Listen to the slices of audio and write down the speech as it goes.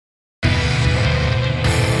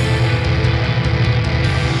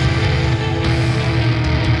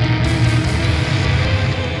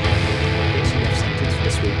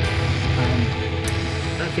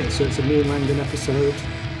me and Langdon episode.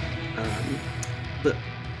 But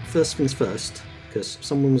first things first, because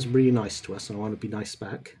someone was really nice to us and I want to be nice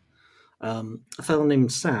back. A fellow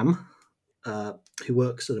named Sam, who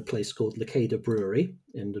works at a place called Lacada Brewery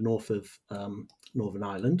in the north of Northern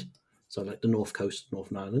Ireland, so like the north coast of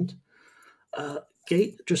Northern Ireland,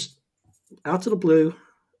 just out of the blue,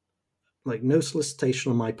 like no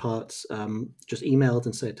solicitation on my part, just emailed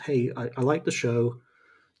and said, "Hey, I like the show.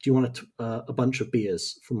 Do you want a bunch of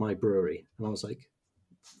beers from my brewery?" And I was like,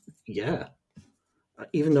 "Yeah."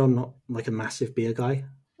 Even though I'm not like a massive beer guy,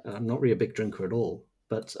 I'm not really a big drinker at all.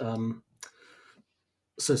 But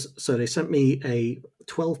so they sent me a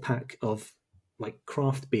 12-pack of like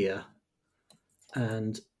craft beer,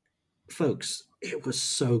 and folks, it was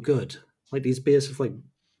so good. Like these beers have like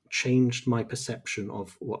changed my perception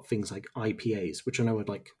of what things like IPAs, which I know are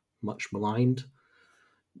like much maligned.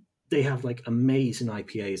 They have like amazing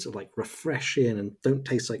IPAs that are like refreshing and don't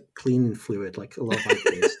taste like cleaning fluid like a lot of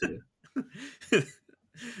IPAs do.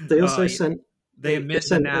 They also sent. They admit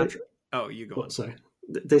the natural. Oh, you go on. Sorry,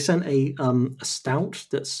 they sent a stout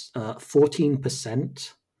that's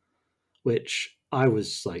 14%, which I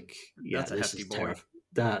was like, "Yeah, that's a this hefty is boy. terrible.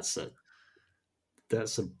 That's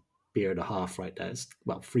a beer and a half right there. It's,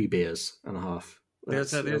 well, 3 beers and a half."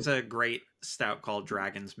 There's a great stout called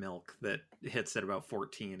Dragon's Milk that hits at about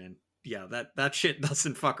 14, and yeah, that shit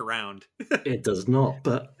doesn't fuck around. It does not,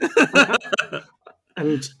 but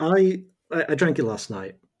and I drank it last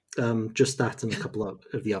night, just that and a couple of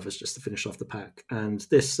the others just to finish off the pack. And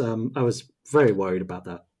this, I was very worried about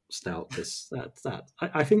that stout.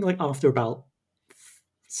 I think like after about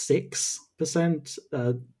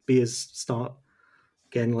 6%, beers start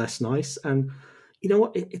getting less nice. And you know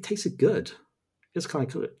what? It tasted good. It's kind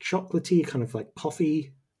of chocolatey, kind of like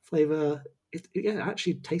coffee flavor. It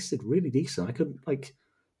actually tasted really decent. I couldn't like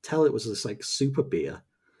tell it was this like super beer.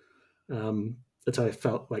 That I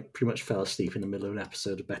felt like pretty much fell asleep in the middle of an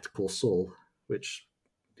episode of Better Call Saul, which,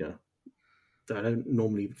 I don't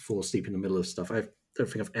normally fall asleep in the middle of stuff. I don't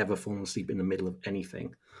think I've ever fallen asleep in the middle of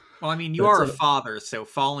anything. Well, I mean, you are a father, so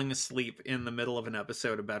falling asleep in the middle of an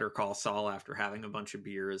episode of Better Call Saul after having a bunch of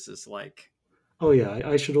beers is like... Oh yeah,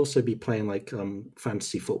 I should also be playing like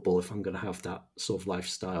fantasy football if I'm going to have that sort of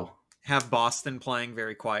lifestyle. Have Boston playing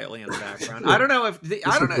very quietly in the background. I don't know.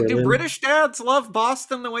 Do British dads love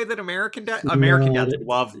Boston the way that American dads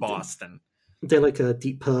love Boston? They're like a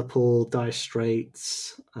Deep Purple, Dire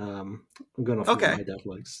Straits. I'm going off what my dad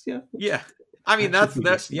likes. Yeah. I mean,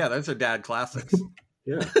 those are dad classics.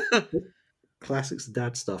 Yeah, classics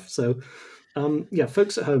dad stuff. So,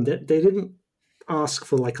 folks at home, they didn't ask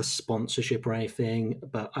for like a sponsorship or anything,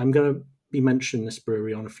 but I'm going to be mentioning this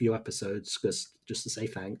brewery on a few episodes just to say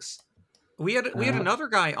thanks. We had another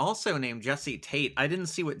guy also named Jesse Tate. I didn't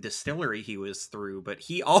see what distillery he was through, but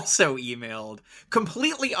he also emailed,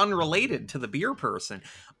 completely unrelated to the beer person,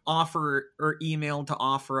 emailed to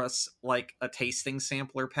offer us like a tasting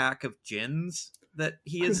sampler pack of gins that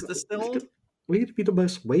he has distilled. We could be the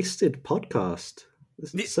most wasted podcast.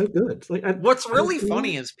 This is so good. Like, what's really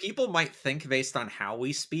funny is people might think based on how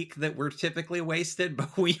we speak that we're typically wasted,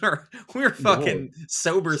 but we're fucking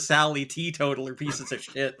sober Sally teetotaler pieces of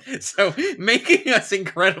shit. So making us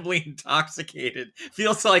incredibly intoxicated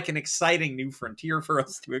feels like an exciting new frontier for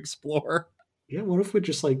us to explore. Yeah, what if we're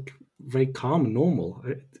just like very calm and normal?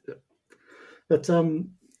 But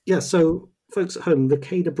so folks at home, the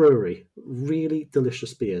Lacada Brewery, really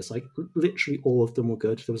delicious beers. Like literally all of them were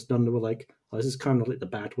good. There was none that were like, oh, this is kind of like the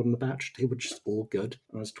bad one in the batch. They were just all good.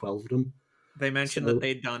 And there's 12 of them. They mentioned that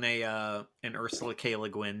they'd done an Ursula K. Le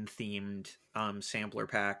Guin themed sampler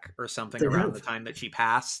pack or something around the time that she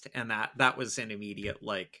passed, and that was an immediate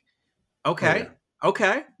like, okay. You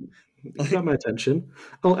got my attention.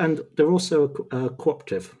 Oh, and they're also a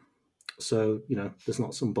cooperative. So, there's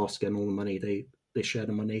not some boss getting all the money. They share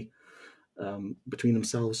the money between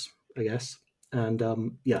themselves, I guess. And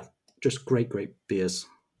just great beers.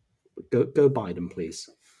 Go buy them, please.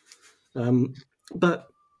 But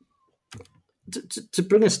to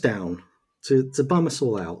bring us down, to bum us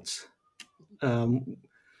all out,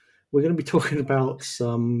 we're going to be talking about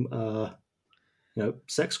some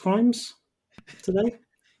sex crimes today.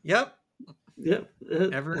 Yep.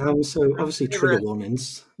 So obviously trigger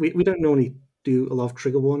warnings. We don't normally do a lot of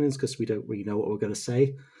trigger warnings because we don't really know what we're going to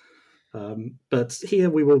say. But here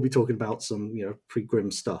we will be talking about some, pretty grim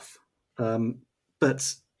stuff.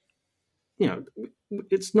 But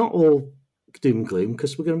it's not all doom and gloom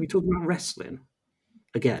because we're going to be talking about wrestling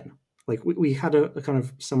again. Like we had a kind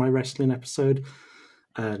of semi-wrestling episode,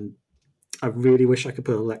 and I really wish I could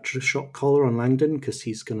put an electric shock collar on Langdon because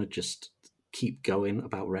he's going to just keep going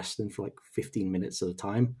about wrestling for like 15 minutes at a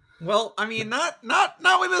time. Well, I mean, not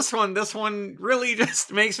with this one. This one really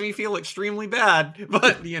just makes me feel extremely bad.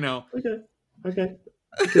 But Okay,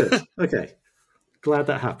 good. Okay, glad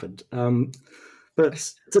that happened.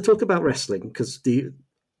 But to talk about wrestling, because the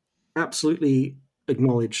absolutely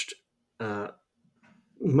acknowledged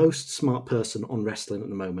most smart person on wrestling at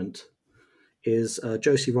the moment is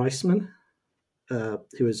Josie Riesman,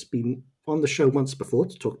 who has been on the show once before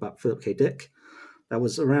to talk about Philip K. Dick. That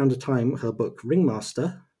was around the time her book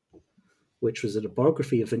Ringmaster, which was a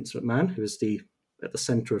biography of Vince McMahon, who is at the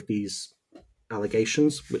center of these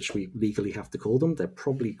allegations, which we legally have to call them. They're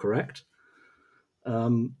probably correct.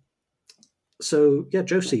 So yeah,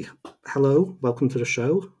 Josie, hello, welcome to the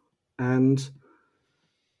show, and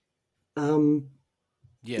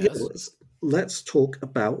Yes. yeah, let's talk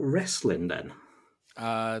about wrestling then.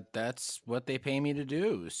 That's what they pay me to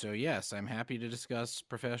do. So yes, I'm happy to discuss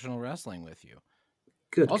professional wrestling with you.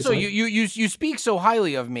 Good. Also, you speak so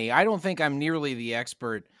highly of me. I don't think I'm nearly the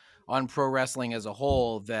expert on pro wrestling as a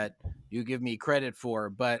whole that you give me credit for,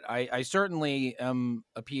 but I certainly am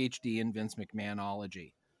a PhD in Vince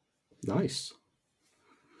McMahonology. Nice.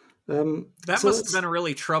 That must have been a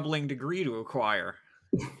really troubling degree to acquire.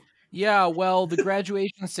 Yeah, well, the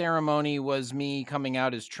graduation ceremony was me coming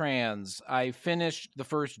out as trans. I finished the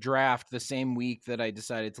first draft the same week that I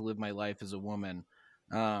decided to live my life as a woman.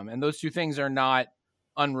 And those two things are not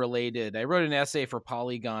unrelated. I wrote an essay for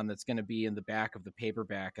Polygon that's going to be in the back of the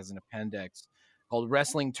paperback as an appendix called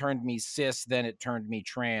Wrestling Turned Me Cis, Then It Turned Me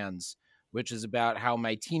Trans, which is about how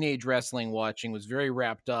my teenage wrestling watching was very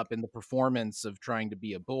wrapped up in the performance of trying to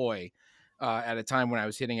be a boy at a time when I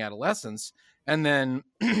was hitting adolescence. And then,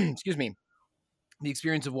 excuse me, the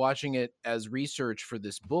experience of watching it as research for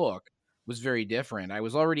this book was very different. I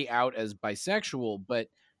was already out as bisexual, but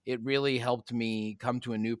it really helped me come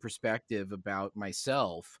to a new perspective about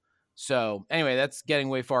myself. So anyway, that's getting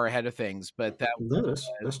way far ahead of things, but that's cool. That's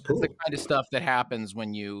the kind of stuff that happens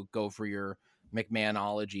when you go for your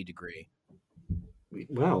McMahonology degree.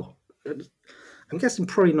 Wow. I'm guessing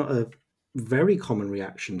probably not a very common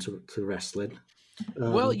reaction to wrestling.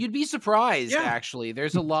 Well, you'd be surprised, actually.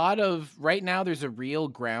 There's a lot of, right now, there's a real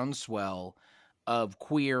groundswell of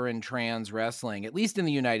queer and trans wrestling, at least in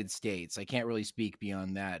the United States. I can't really speak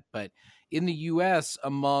beyond that. But in the US,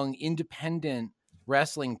 among independent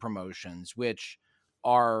wrestling promotions, which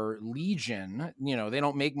are legion, they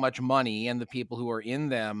don't make much money, and the people who are in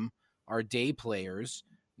them are day players,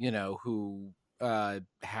 who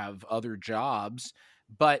have other jobs.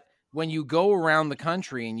 But when you go around the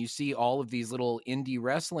country and you see all of these little indie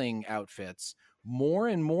wrestling outfits, more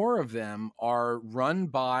and more of them are run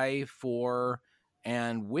by, for,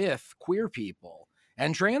 and with queer people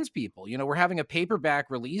and trans people. We're having a paperback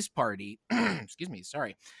release party. Excuse me.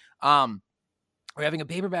 Sorry. We're having a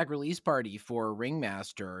paperback release party for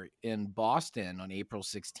Ringmaster in Boston on April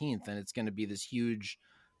 16th. And it's going to be this huge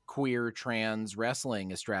queer trans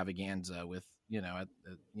wrestling extravaganza with,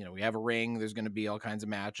 we have a ring. There's going to be all kinds of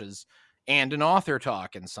matches and an author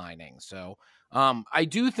talk and signing. So I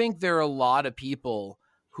do think there are a lot of people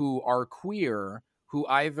who are queer who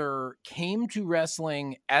either came to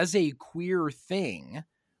wrestling as a queer thing,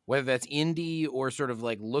 whether that's indie or sort of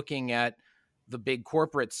like looking at the big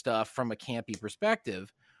corporate stuff from a campy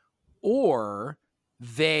perspective, or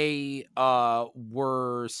they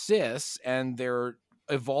were cis and their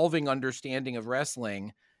evolving understanding of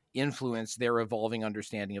wrestling influenced their evolving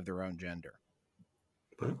understanding of their own gender.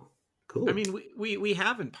 Wow, cool. I mean, we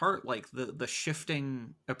have in part like the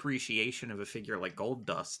shifting appreciation of a figure like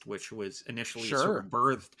Goldust, which was initially sort of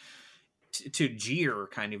birthed to jeer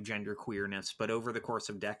kind of gender queerness, but over the course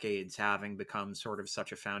of decades having become sort of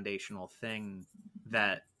such a foundational thing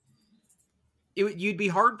that you'd be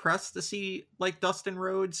hard pressed to see like Dustin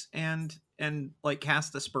Rhodes and like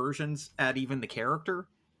cast aspersions at even the character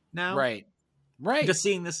now. Right. Just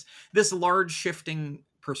seeing this large shifting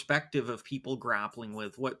perspective of people grappling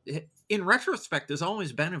with what in retrospect has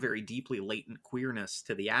always been a very deeply latent queerness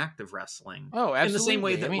to the act of wrestling. Oh, absolutely. In the same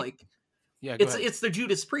way that it's the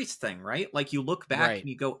Judas Priest thing, right? Like you look back and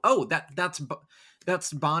you go, oh,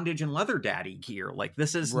 that's bondage and leather daddy gear. Like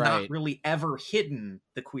this is not really ever hidden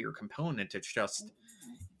the queer component. It's just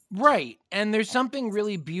right. And there's something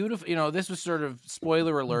really beautiful. This was sort of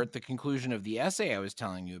spoiler alert, the conclusion of the essay I was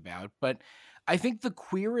telling you about. But I think the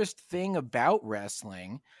queerest thing about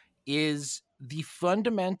wrestling is the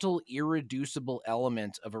fundamental irreducible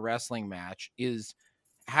element of a wrestling match is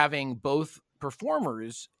having both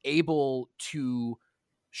performers able to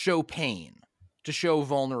show pain, to show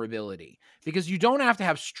vulnerability, because you don't have to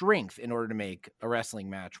have strength in order to make a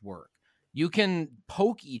wrestling match work. You can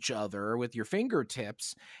poke each other with your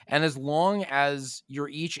fingertips, and as long as you're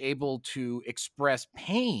each able to express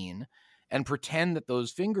pain and pretend that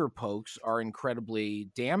those finger pokes are incredibly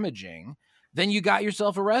damaging, then you got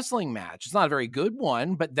yourself a wrestling match. It's not a very good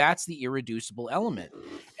one, but that's the irreducible element.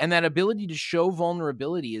 And that ability to show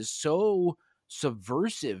vulnerability is so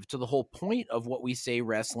subversive to the whole point of what we say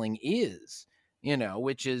wrestling is,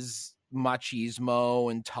 which is machismo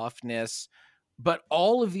and toughness. But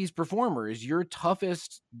all of these performers, your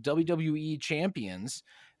toughest WWE champions,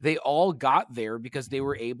 they all got there because they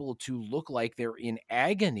were able to look like they're in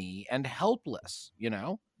agony and helpless,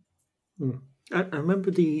 I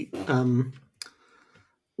remember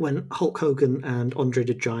when Hulk Hogan and Andre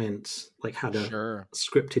the Giant had a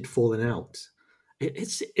scripted falling out.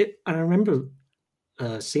 I remember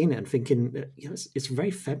seeing it and thinking, it's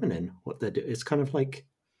very feminine what they're doing. It's kind of like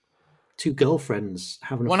two girlfriends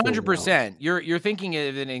having a 100%. You're thinking of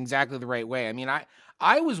it in exactly the right way. I mean,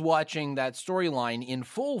 I was watching that storyline in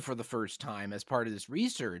full for the first time as part of this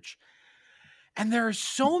research, and there are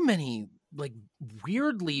so many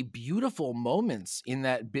weirdly beautiful moments in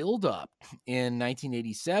that build-up in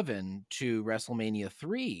 1987 to WrestleMania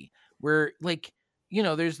 3, where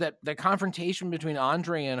there's that confrontation between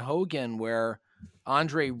Andre and Hogan where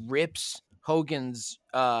Andre rips Hogan's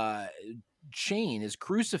chain, his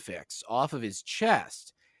crucifix, off of his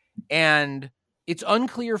chest, and it's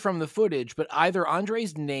unclear from the footage, but either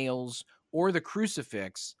Andre's nails or the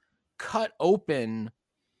crucifix cut open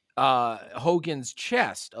Hogan's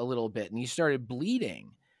chest a little bit, and he started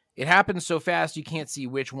bleeding. It happens so fast you can't see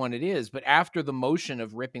which one it is, but after the motion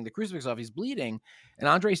of ripping the crucifix off, he's bleeding, and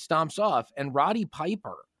Andre stomps off, and Roddy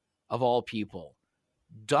Piper, of all people,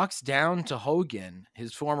 ducks down to Hogan,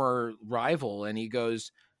 his former rival, and he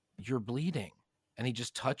goes, "You're bleeding." And he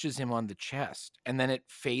just touches him on the chest, and then it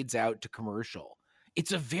fades out to commercial.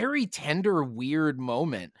 It's a very tender, weird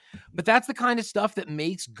moment, but that's the kind of stuff that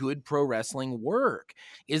makes good pro wrestling work,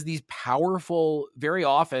 is these powerful, very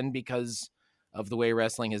often because of the way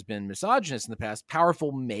wrestling has been misogynist in the past,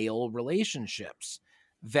 powerful male relationships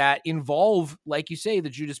that involve, like you say, the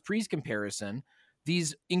Judas Priest comparison,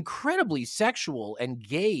 these incredibly sexual and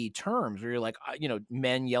gay terms where you're like,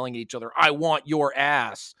 men yelling at each other, "I want your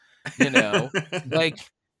ass,"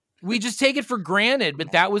 we just take it for granted.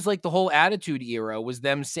 But that was the whole Attitude Era, was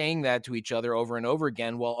them saying that to each other over and over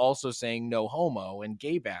again while also saying no homo and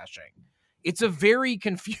gay bashing. It's a very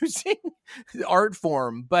confusing art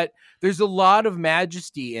form, but there's a lot of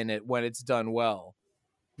majesty in it when it's done well.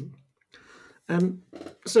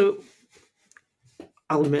 So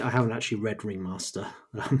I'll admit I haven't actually read Ringmaster.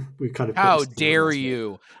 We kind of how dare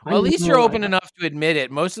you? Well, at least you're open enough to admit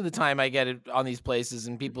it. Most of the time I get it on these places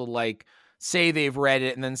and people say they've read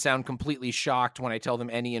it and then sound completely shocked when I tell them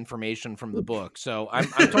any information from the book. So I'm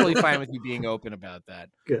totally fine with you being open about that.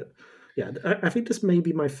 Good. Yeah, I think this may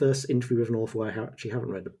be my first interview with an author where I actually haven't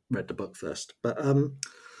read the book first. But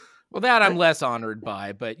well, that I'm less honored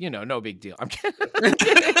by, but no big deal. I'm kidding.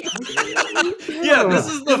 Yeah, this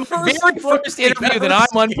is the very first interview that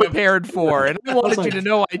I'm unprepared for, and I wanted you to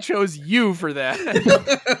know I chose you for that.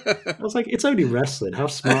 I was like, it's only wrestling. How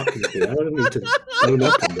smart can you be? I don't need to own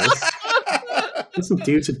up on this. There's some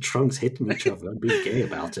dudes in trunks hitting each other and being gay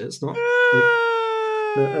about it. It's not.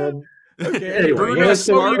 Okay, anyway, Bruno,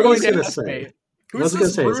 what I was going to say. Who's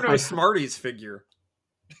this Bruno Smarties figure?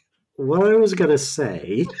 What I was going to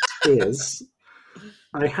say is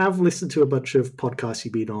I have listened to a bunch of podcasts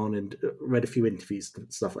you've been on and read a few interviews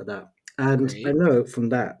and stuff like that. And Great. I know from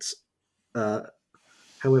that,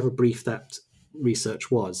 however brief that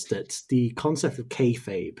research was, that the concept of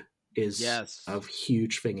kayfabe is a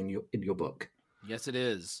huge thing in your book. Yes, it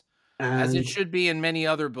is. As it should be in many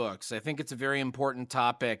other books. I think it's a very important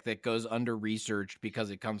topic that goes under-researched because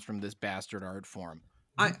it comes from this bastard art form.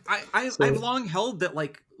 I've long held that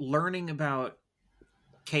learning about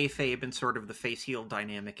kayfabe and sort of the face-heel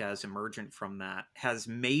dynamic as emergent from that has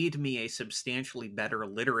made me a substantially better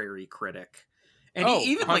literary critic. And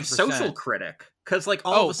even 100%. Social critic. Because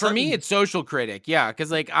all of a sudden... for me, it's social critic. Yeah,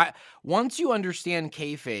 because once you understand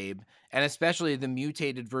kayfabe, and especially the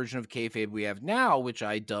mutated version of kayfabe we have now, which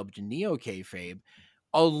I dubbed neo-kayfabe,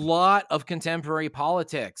 a lot of contemporary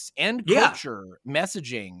politics and culture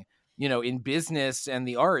messaging, in business and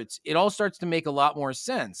the arts, it all starts to make a lot more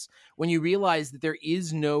sense when you realize that there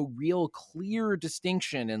is no real clear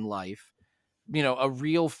distinction in life, a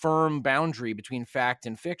real firm boundary between fact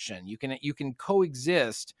and fiction. You can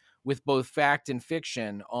coexist with both fact and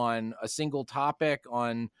fiction on a single topic,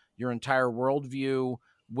 on your entire worldview,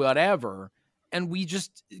 whatever. And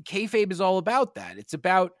kayfabe is all about that. It's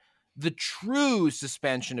about the true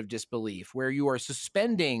suspension of disbelief, where you are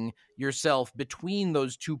suspending yourself between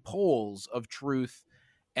those two poles of truth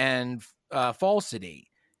and falsity,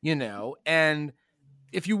 and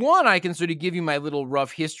if you want, I can sort of give you my little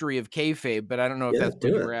rough history of kayfabe, but I don't know if that's what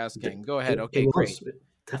you were asking. Go ahead. Okay, great.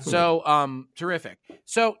 Definitely. So, terrific.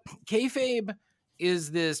 So, kayfabe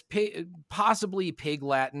is this possibly Pig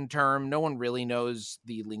Latin term. No one really knows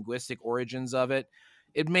the linguistic origins of it.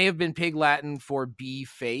 It may have been Pig Latin for be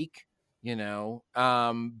fake,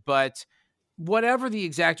 but whatever the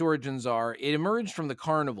exact origins are, it emerged from the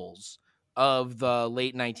carnivals of the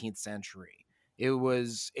late 19th century. It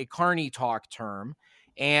was a carny talk term,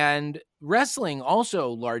 and wrestling also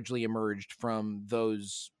largely emerged from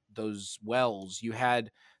those wells. You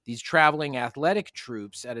had these traveling athletic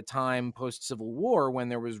troops at a time post-Civil War when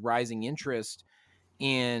there was rising interest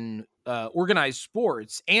in organized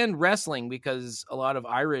sports and wrestling, because a lot of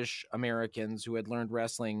Irish Americans who had learned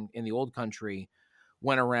wrestling in the old country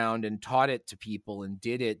went around and taught it to people and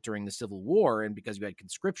did it during the Civil War. And because you had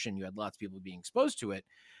conscription, you had lots of people being exposed to it.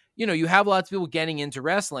 You have lots of people getting into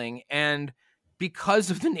wrestling, and because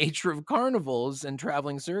of the nature of carnivals and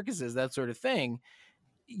traveling circuses, that sort of thing,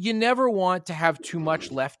 you never want to have too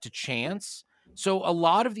much left to chance. So a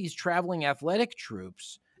lot of these traveling athletic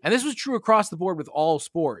troops, and this was true across the board with all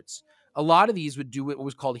sports, a lot of these would do what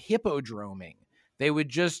was called hippodroming. They would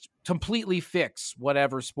just completely fix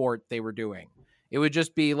whatever sport they were doing. It would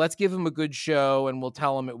just be, let's give them a good show and we'll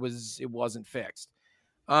tell them it wasn't fixed.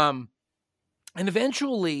 And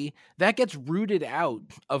eventually that gets rooted out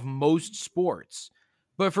of most sports.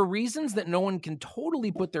 But for reasons that no one can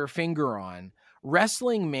totally put their finger on,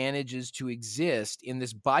 wrestling manages to exist in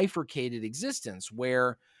this bifurcated existence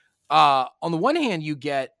where, on the one hand, you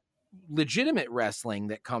get legitimate wrestling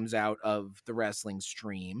that comes out of the wrestling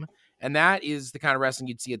stream. And that is the kind of wrestling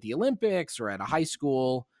you'd see at the Olympics or at a high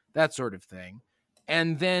school, that sort of thing.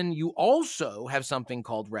 And then you also have something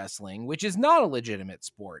called wrestling, which is not a legitimate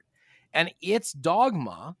sport. And its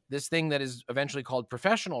dogma, this thing that is eventually called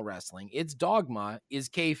professional wrestling, its dogma is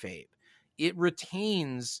kayfabe. It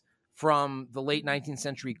retains from the late 19th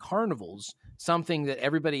century carnivals something that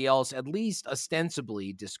everybody else, at least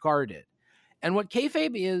ostensibly, discarded. And what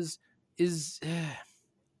kayfabe is,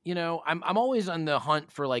 I'm always on the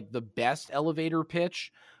hunt for like the best elevator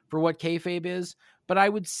pitch for what kayfabe is. But I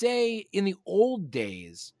would say in the old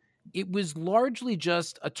days, it was largely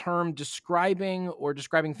just a term describing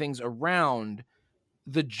things around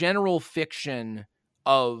the general fiction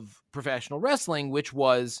of professional wrestling, which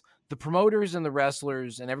was the promoters and the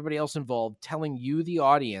wrestlers and everybody else involved telling you, the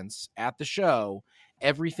audience at the show,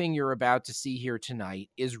 everything you're about to see here tonight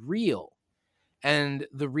is real. And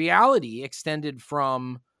the reality extended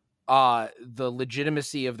from the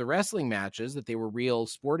legitimacy of the wrestling matches, that they were real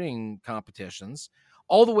sporting competitions,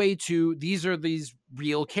 all the way to these are these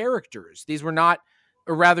real characters. These are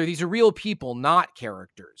real people, not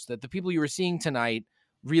characters, that the people you were seeing tonight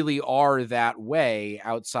really are that way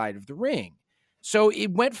outside of the ring. So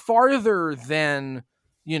it went farther than,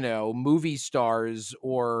 movie stars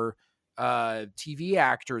or TV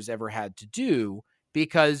actors ever had to do,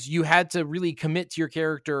 because you had to really commit to your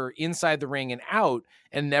character inside the ring and out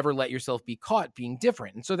and never let yourself be caught being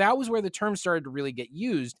different. And so that was where the term started to really get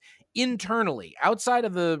used internally. Outside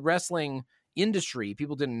of the wrestling industry,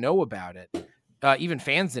 people didn't know about it. Even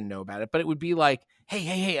fans didn't know about it, but it would be like,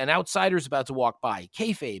 hey, an outsider's about to walk by.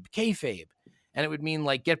 Kayfabe. And it would mean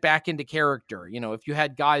like, get back into character. If you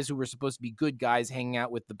had guys who were supposed to be good guys hanging out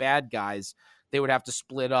with the bad guys, they would have to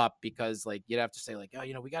split up, because like you'd have to say like,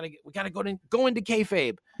 oh, we gotta go into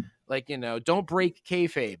kayfabe, like, don't break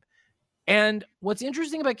kayfabe. And what's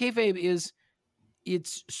interesting about kayfabe is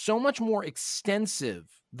it's so much more extensive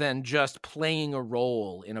than just playing a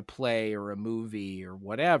role in a play or a movie or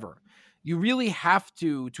whatever. You really have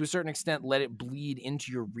to a certain extent, let it bleed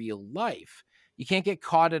into your real life. You can't get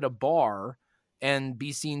caught at a bar and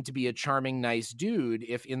be seen to be a charming, nice dude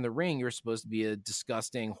if in the ring you're supposed to be a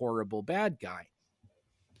disgusting, horrible bad guy.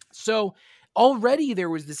 So already there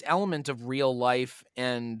was this element of real life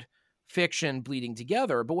and fiction bleeding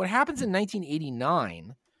together. But what happens in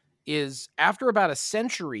 1989 is, after about a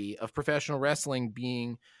century of professional wrestling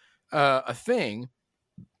being a thing,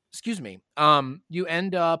 you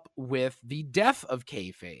end up with the death of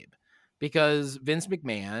kayfabe, because Vince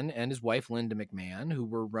McMahon and his wife Linda McMahon, who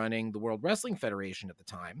were running the World Wrestling Federation at the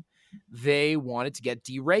time, they wanted to get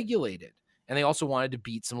deregulated. And they also wanted to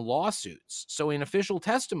beat some lawsuits. So in official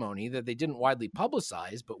testimony that they didn't widely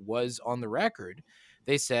publicize, but was on the record,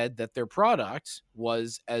 they said that their product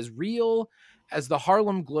was as real as the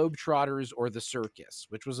Harlem Globetrotters or the circus,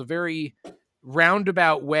 which was a very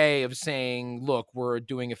roundabout way of saying, look, we're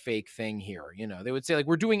doing a fake thing here. They would say, like,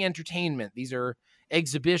 we're doing entertainment. These are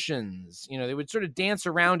exhibitions. They would sort of dance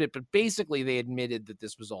around it, but basically they admitted that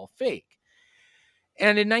this was all fake.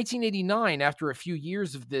 And in 1989, after a few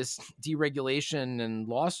years of this deregulation and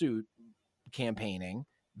lawsuit campaigning,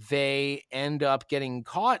 they end up getting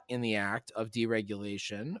caught in the act of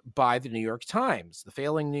deregulation by the New York Times, the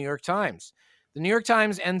failing New York Times. The New York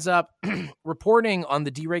Times ends up reporting on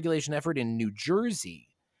the deregulation effort in New Jersey.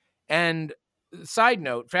 And side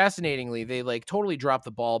note, fascinatingly, they like totally dropped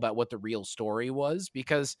the ball about what the real story was,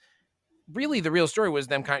 because really the real story was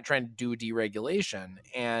them kind of trying to do deregulation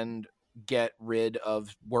and get rid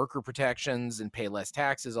of worker protections and pay less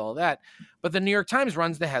taxes, all of that. But the New York Times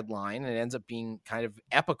runs the headline, and it ends up being kind of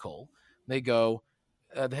epical. They go,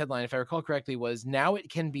 the headline, if I recall correctly, was, "Now it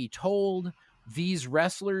can be told these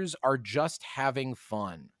wrestlers are just having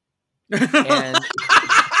fun." And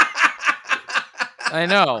I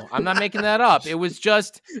know, I'm not making that up. It was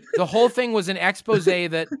just, the whole thing was an expose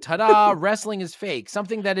that, ta-da, wrestling is fake,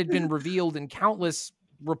 something that had been revealed in countless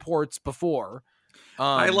reports before.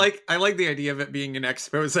 I like the idea of it being an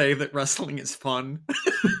expose that wrestling is fun.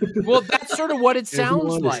 Well, that's sort of what it sounds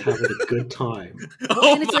Everyone like. is having a good time.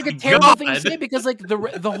 Well, and it's like a terrible thing to say, because like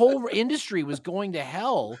the whole industry was going to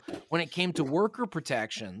hell when it came to worker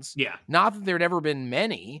protections. Yeah. Not that there'd ever been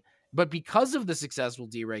many, but because of the successful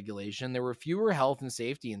deregulation, there were fewer health and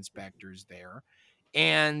safety inspectors there.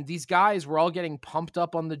 And these guys were all getting pumped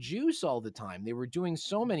up on the juice all the time. They were doing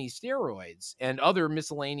so many steroids and other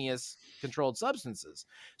miscellaneous controlled substances.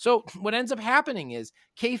 So what ends up happening is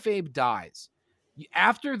kayfabe dies.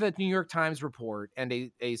 After the New York Times report and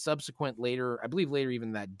a subsequent later, I believe later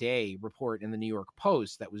even that day, report in the New York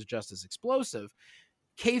Post that was just as explosive,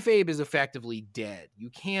 kayfabe is effectively dead. You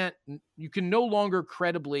can no longer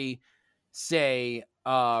credibly say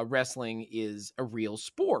wrestling is a real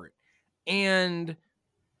sport. And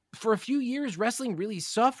for a few years, wrestling really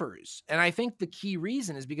suffers. And I think the key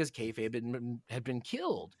reason is because kayfabe had been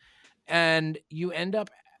killed. And you end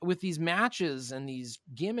up with these matches and these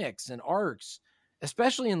gimmicks and arcs,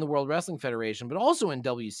 especially in the World Wrestling Federation, but also in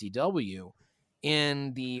WCW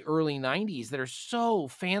in the early 90s, that are so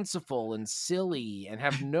fanciful and silly and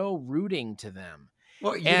have no rooting to them.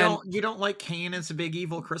 Well, you don't like Kane as a big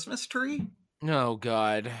evil Christmas tree? No,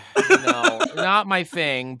 God, no, not my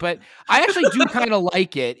thing. But I actually do kind of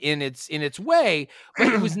like it in its way.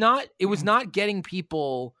 But it was not getting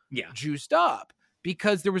people juiced up,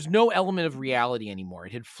 because there was no element of reality anymore.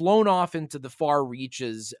 It had flown off into the far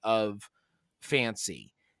reaches of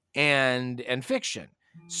fancy and fiction.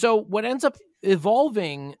 So what ends up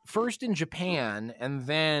evolving first in Japan and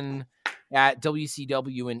then at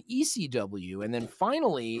WCW and ECW, and then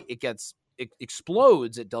finally it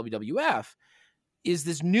explodes at WWF, is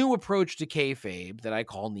this new approach to kayfabe that I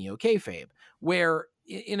call neo-kayfabe, where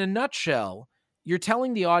in a nutshell, you're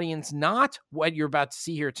telling the audience not what you're about to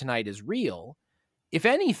see here tonight is real. If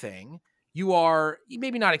anything, you are,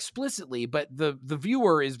 maybe not explicitly, but the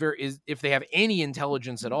viewer is if they have any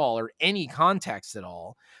intelligence at all or any context at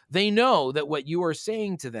all, they know that what you are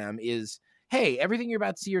saying to them is, hey, everything you're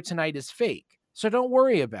about to see here tonight is fake, so don't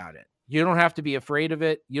worry about it. You don't have to be afraid of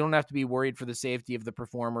it. You don't have to be worried for the safety of the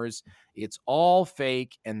performers. It's all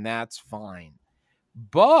fake, and that's fine.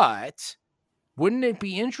 But wouldn't it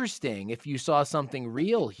be interesting if you saw something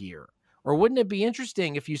real here? Or wouldn't it be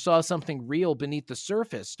interesting if you saw something real beneath the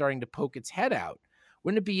surface starting to poke its head out?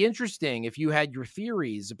 Wouldn't it be interesting if you had your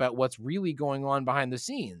theories about what's really going on behind the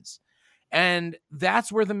scenes? And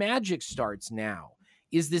that's where the magic starts now.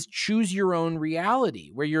 Is this choose your own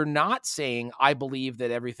reality, where you're not saying, I believe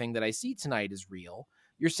that everything that I see tonight is real.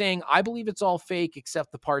 You're saying, I believe it's all fake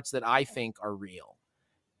except the parts that I think are real.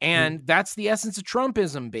 And that's the essence of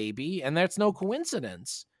Trumpism, baby. And that's no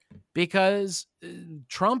coincidence, because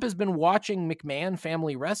Trump has been watching McMahon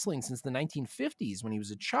family wrestling since the 1950s when he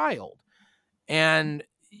was a child. And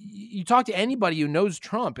you talk to anybody who knows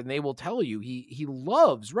Trump and they will tell you he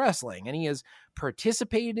loves wrestling, and he has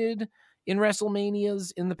participated in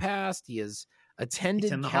WrestleManias in the past. He has attended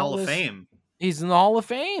He's in the Hall of Fame. He's in the Hall of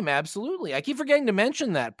Fame, absolutely. I keep forgetting to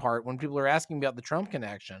mention that part when people are asking about the Trump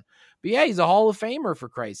connection. But yeah, he's a Hall of Famer, for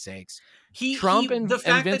Christ's sakes. Trump and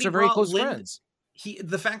Vince are very close friends.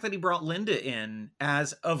 The fact that he brought Linda in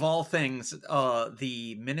as, of all things,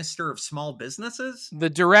 the Minister of Small Businesses?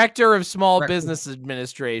 The Director of Small Business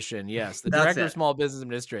Administration, yes. The Director of Small Business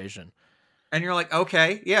Administration. And you're like,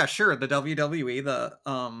 okay, yeah, sure. The WWE,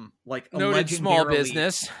 the noted small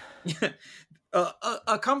business,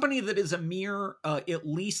 a company that is a mere at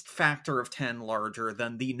least factor of 10 larger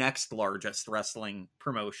than the next largest wrestling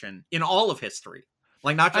promotion in all of history.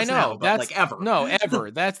 Like, not just now, but like ever. No,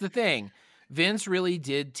 ever. That's the thing. Vince really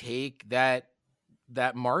did take that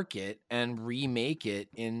market and remake it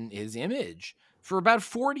in his image for about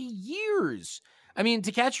 40 years. I mean,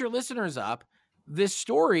 to catch your listeners up, this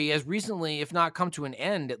story has recently, if not come to an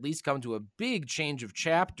end, at least come to a big change of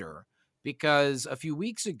chapter, because a few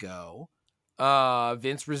weeks ago,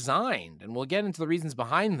 Vince resigned, and we'll get into the reasons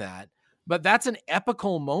behind that. But that's an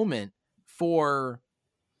epical moment for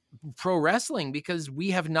pro wrestling, because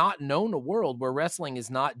we have not known a world where wrestling is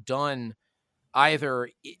not done either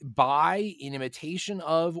by, in imitation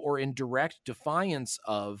of, or in direct defiance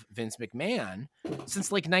of Vince McMahon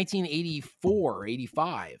since like 1984,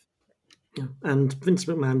 85. Yeah. And Vince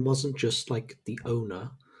McMahon wasn't just like the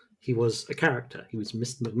owner. He was a character. He was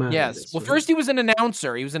Mr. McMahon. Yes. Well, first he was an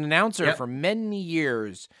announcer. He was an announcer Yep. for many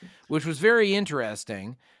years, which was very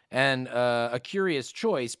interesting and a curious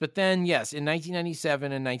choice. But then, yes, in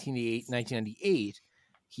 1997 and 1998,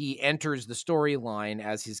 he enters the storyline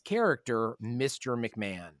as his character, Mr.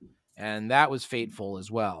 McMahon. And that was fateful as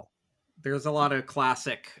well. There's a lot of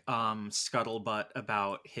classic scuttlebutt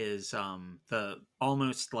about his the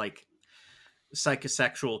almost like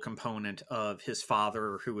psychosexual component of his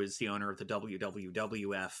father, who is the owner of the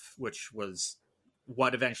WWF, which was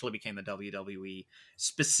what eventually became the WWE,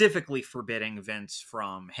 specifically forbidding Vince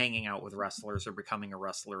from hanging out with wrestlers or becoming a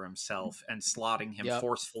wrestler himself, and slotting him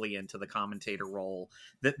forcefully into the commentator role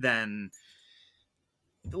that then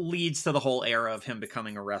leads to the whole era of him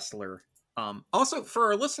becoming a wrestler. Also, for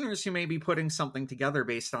our listeners who may be putting something together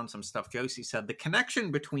based on some stuff Josie said, the connection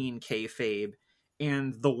between kayfabe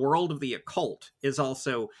and the world of the occult is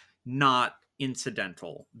also not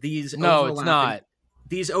incidental. It's not.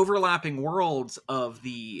 These overlapping worlds of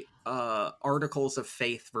the articles of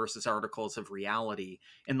faith versus articles of reality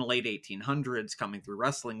in the late 1800s coming through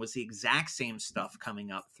wrestling was the exact same stuff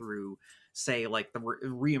coming up through, say, like the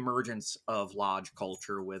reemergence of lodge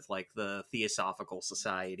culture with like the Theosophical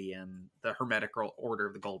Society and the Hermetic Order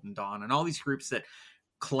of the Golden Dawn and all these groups that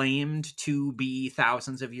claimed to be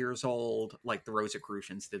thousands of years old. Like the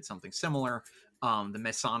Rosicrucians did something similar. The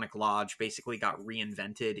Masonic Lodge basically got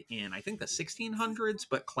reinvented in, I think, the 1600s,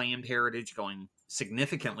 but claimed heritage going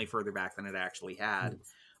significantly further back than it actually had.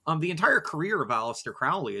 The entire career of Aleister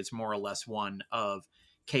Crowley is more or less one of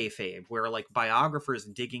kayfabe, where like biographers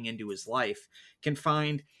digging into his life can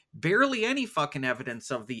find barely any fucking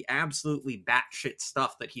evidence of the absolutely batshit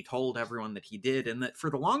stuff that he told everyone that he did, and that for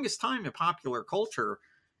the longest time in popular culture,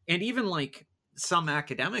 and even like some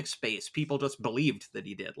academic space, people just believed that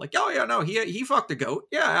he did. Like, oh yeah, no, he fucked a goat.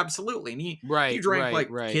 Yeah, absolutely. And he drank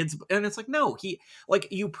kids. And it's like, no,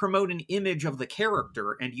 you promote an image of the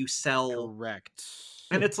character and you sell. Correct.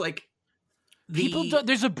 And it's like,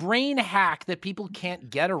 there's a brain hack that people can't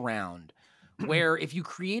get around, where if you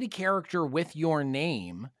create a character with your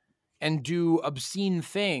name and do obscene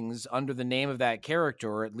things under the name of that character,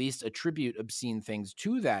 or at least attribute obscene things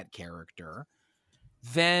to that character,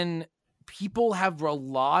 then people have a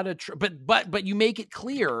lot of but you make it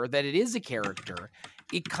clear that it is a character.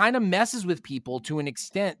 It kind of messes with people to an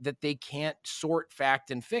extent that they can't sort fact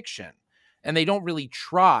and fiction, and they don't really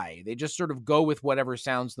try. They just sort of go with whatever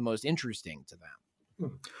sounds the most interesting to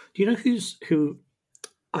them. Do you know who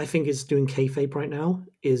I think is doing kayfabe right now?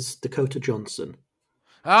 Is Dakota Johnson.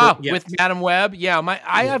 With Madam Web. Yeah,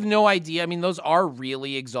 I have no idea. I mean, those are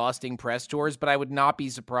really exhausting press tours, but I would not be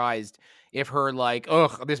surprised if her like,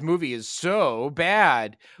 ugh, this movie is so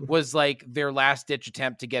bad, was like their last ditch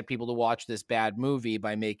attempt to get people to watch this bad movie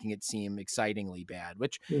by making it seem excitingly bad,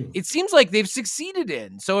 which it seems like they've succeeded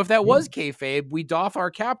in. So if that was kayfabe, we doff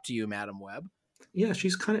our cap to you, Madam Web. Yeah,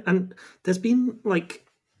 she's kind of, and there's been like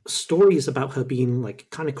stories about her being like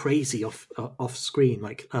kind of crazy off screen.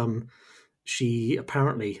 Like, she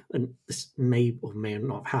apparently, and this may or may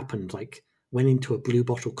not have happened, like went into a Blue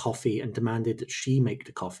Bottle Coffee and demanded that she make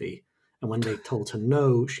the coffee. And when they told her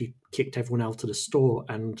no, she kicked everyone out of the store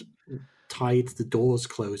and tied the doors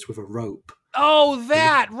closed with a rope. Oh,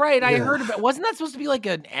 right. Yeah. I heard about. Wasn't that supposed to be like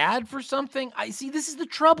an ad for something? I see. This is the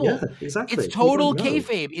trouble. Yeah, exactly. It's total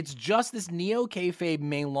kayfabe. It's just this neo kayfabe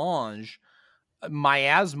melange,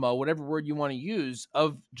 miasma, whatever word you want to use,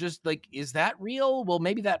 of just like, is that real? Well,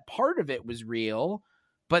 maybe that part of it was real,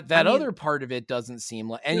 but that other part of it doesn't seem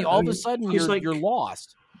like. And all of a sudden, you're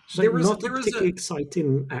lost. She's not a particularly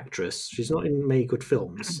exciting actress. She's not in many good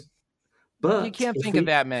films. But you can't think of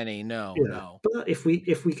that many. No. But if we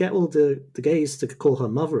get all the gays to call her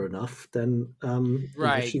mother enough, then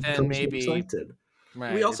she then becomes maybe excited.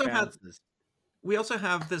 Right. We also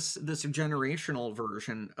have this generational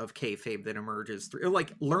version of kayfabe that emerges through,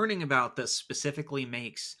 like, learning about this specifically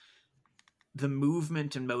makes the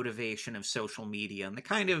movement and motivation of social media and the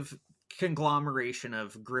kind of conglomeration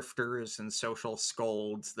of grifters and social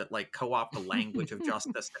scolds that like co-opt the language of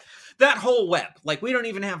justice. That whole web, like, we don't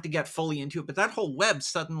even have to get fully into it, but that whole web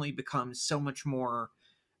suddenly becomes so much more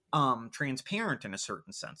transparent in a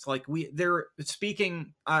certain sense. Like, they're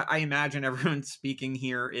speaking, I imagine everyone speaking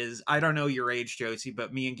here is, I don't know your age, Josie,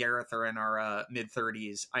 but me and Gareth are in our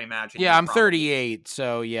mid-30s, I imagine. Yeah, I'm 38,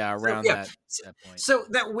 so yeah, around that point. So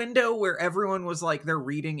that window where everyone was like, they're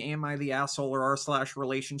reading Am I the Asshole or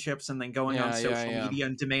r/relationships and then going on social media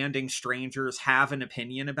and demanding strangers have an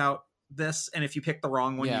opinion about this, and if you pick the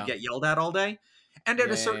wrong one, you get yelled at all day. And at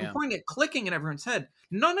a certain point, it clicking in everyone's head,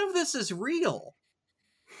 none of this is real.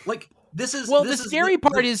 Like, this is... Well, the scary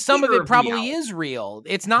part is some of it probably is real.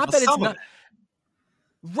 It's not that it's not...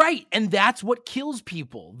 Right, and that's what kills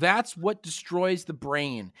people. That's what destroys the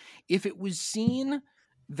brain. If it was seen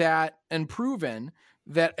that and proven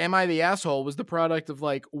that Am I the Asshole was the product of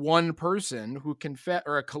like one person who confessed,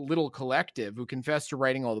 or a little collective who confessed to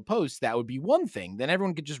writing all the posts, that would be one thing. Then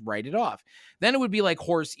everyone could just write it off. Then it would be like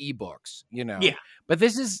horse ebooks, you know? Yeah. But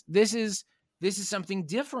this is something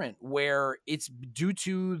different, where it's due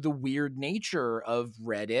to the weird nature of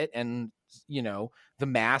Reddit and, you know, the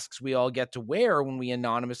masks we all get to wear when we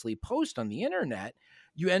anonymously post on the internet.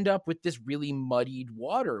 You end up with this really muddied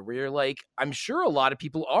water where you're like, I'm sure a lot of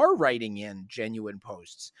people are writing in genuine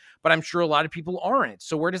posts, but I'm sure a lot of people aren't.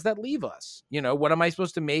 So where does that leave us? You know, what am I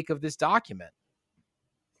supposed to make of this document?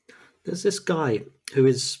 There's this guy who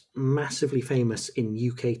is massively famous in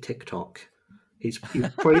UK TikTok. He's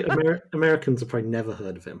probably Americans have probably never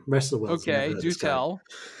heard of him. The rest of the world. Okay, do tell.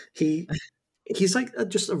 He's like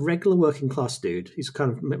just a regular working class dude. He's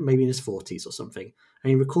kind of maybe in his 40s or something, and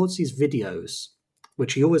he records these videos,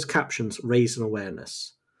 which he always captions "raise an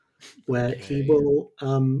awareness," where he will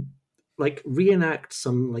like reenact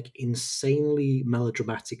some like insanely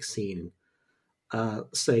melodramatic scene.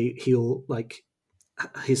 Say he'll like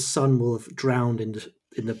his son will have drowned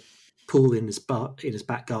in the pool in his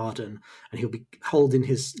back garden, and he'll be holding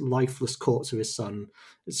his lifeless corpse of his son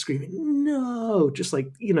and screaming no, just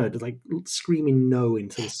like, you know, like screaming no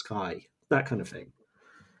into the sky, that kind of thing.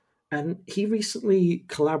 And he recently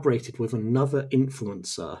collaborated with another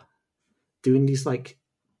influencer doing these like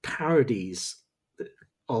parodies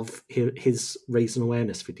of his Raise an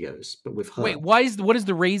Awareness videos, but with her. Wait, what does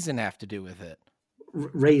the raisin have to do with it?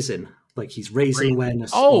 Raising, like he's raising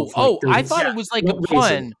awareness. I thought it was like a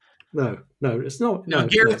pun. No, it's not. No, I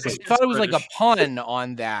thought it was like a pun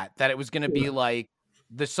on that it was going to be like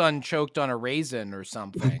the son choked on a raisin or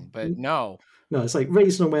something, but no. No, it's like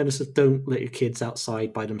raising awareness of don't let your kids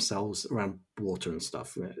outside by themselves around water and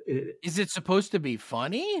stuff. Is it supposed to be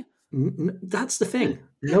funny? That's the thing.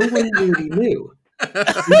 No one really knew. We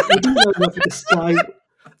didn't know whether this guy...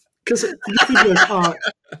 Because these videos are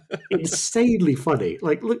insanely funny.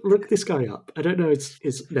 Like, look this guy up. I don't know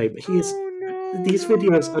his name, but he is... These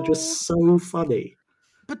videos are just so funny.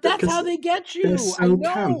 But that's how they get you. They're so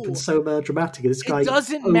camp and so melodramatic. This guy, it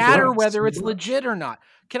doesn't matter whether it's legit or not.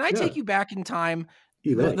 Can I take you back in time?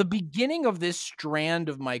 The beginning of this strand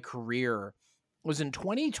of my career was in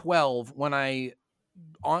 2012 when I,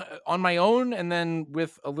 on my own and then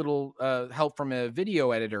with a little help from a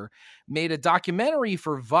video editor, made a documentary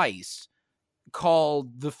for Vice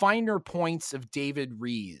called The Finer Points of David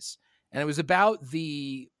Ries. And it was about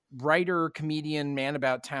the writer, comedian, man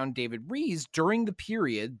about town David Ries during the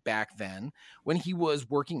period back then when he was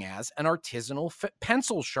working as an artisanal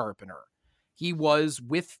pencil sharpener. He was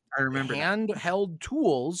with handheld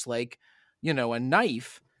tools like, you know, a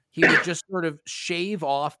knife. He would just sort of shave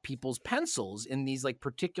off people's pencils in these like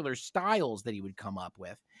particular styles that he would come up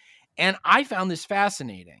with. And I found this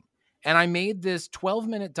fascinating. And I made this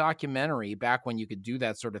 12-minute documentary back when you could do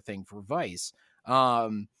that sort of thing for Vice.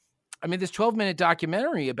 I made this 12-minute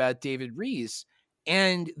documentary about David Ries,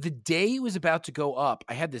 and the day it was about to go up,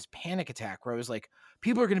 I had this panic attack where I was like,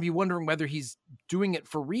 people are going to be wondering whether he's doing it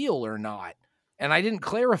for real or not. And I didn't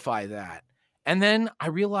clarify that. And then I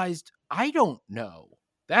realized I don't know.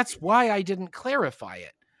 That's why I didn't clarify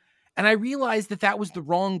it. And I realized that was the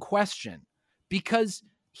wrong question, because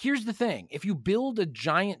here's the thing. If you build a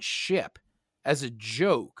giant ship as a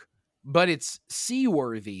joke, but it's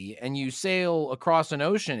seaworthy and you sail across an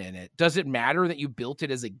ocean in it, does it matter that you built it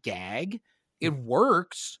as a gag? It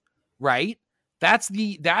works, right? That's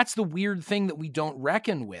the weird thing that we don't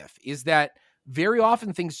reckon with, is that very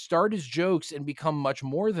often things start as jokes and become much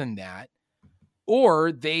more than that,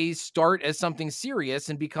 or they start as something serious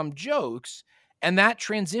and become jokes. And that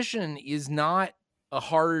transition is not a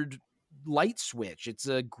hard light switch. It's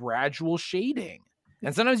a gradual shading.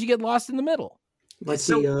 And sometimes you get lost in the middle. Like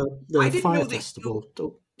So I the didn't fire know that festival.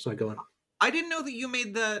 Oh, sorry, go on. I didn't know that you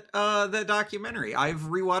made that documentary. I've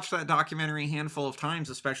rewatched that documentary a handful of times,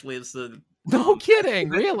 especially as the No kidding,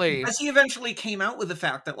 really? as he eventually came out with the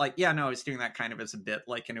fact that, like, yeah, no, I was doing that kind of as a bit,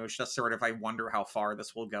 like, and it was just sort of, I wonder how far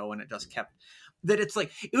this will go, and it just kept that. It's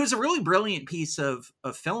like, it was a really brilliant piece of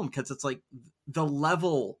film, because it's like the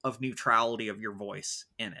level of neutrality of your voice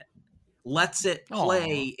in it lets it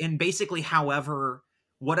play in basically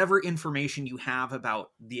whatever information you have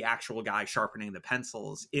about the actual guy sharpening the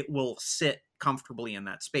pencils. It will sit comfortably in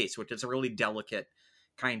that space, which is a really delicate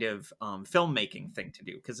kind of filmmaking thing to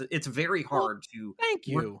do, because it's very hard to. Thank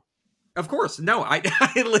you. Of course, no,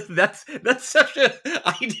 that's such a.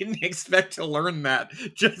 I didn't expect to learn that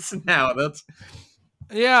just now.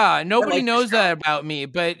 Yeah, nobody knows that about me,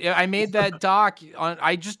 but I made that doc on.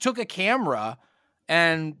 I just took a camera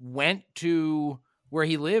and went to where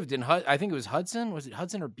he lived in I think it was Hudson. Was it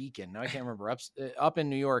Hudson or Beacon? Now I can't remember. Up in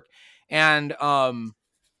New York, and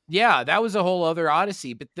yeah, that was a whole other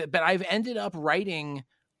odyssey. But I've ended up writing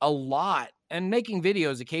a lot and making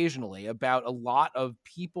videos occasionally about a lot of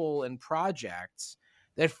people and projects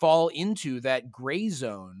that fall into that gray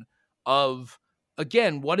zone of,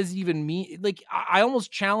 again, what does it even mean? Like, I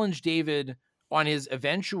almost challenged David on his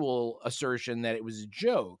eventual assertion that it was a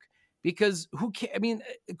joke, because I mean,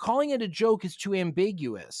 calling it a joke is too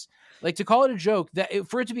ambiguous. Like, to call it a joke, that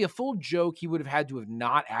for it to be a full joke, he would have had to have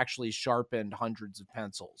not actually sharpened hundreds of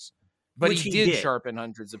pencils. But he did sharpen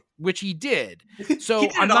hundreds of, which he did. So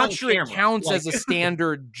I'm not sure it counts as a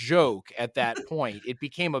standard joke at that point. It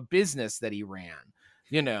became a business that he ran,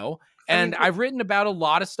 you know? And I've written about a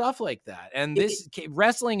lot of stuff like that. And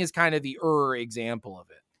wrestling is kind of the example of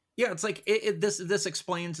it. Yeah, it's like this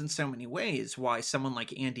explains in so many ways why someone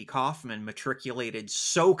like Andy Kaufman matriculated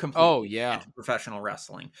so completely into professional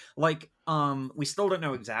wrestling. Like, we still don't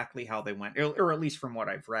know exactly how they went, or at least from what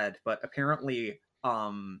I've read, but apparently,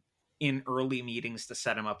 in early meetings to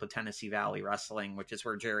set him up with Tennessee Valley Wrestling, which is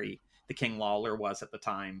where Jerry the King Lawler was at the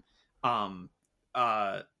time,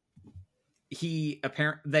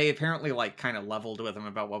 they apparently like kind of leveled with him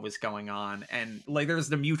about what was going on, and like there's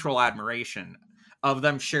the mutual admiration of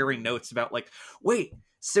them sharing notes about, like, wait,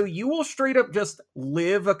 so you will straight up just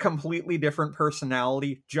live a completely different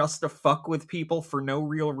personality just to fuck with people for no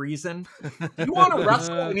real reason? You want to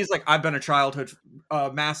wrestle? And he's like, I've been a childhood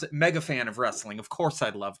massive mega fan of wrestling. Of course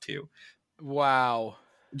I'd love to. Wow.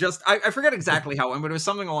 Just, I forget exactly how, but it was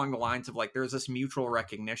something along the lines of, like, there's this mutual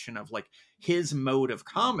recognition of, like, his mode of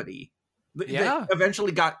comedy. Yeah.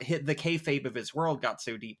 Eventually got hit. The kayfabe of his world got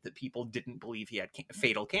so deep that people didn't believe he had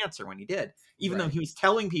fatal cancer when he did, even though he was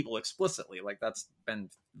telling people explicitly. Like, that's been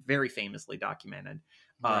very famously documented,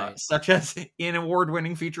 such as in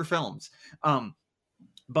award-winning feature films.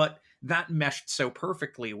 But that meshed so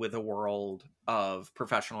perfectly with a world of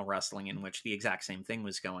professional wrestling in which the exact same thing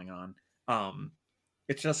was going on.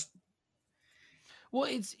 It's just, well,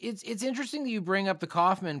 it's interesting that you bring up the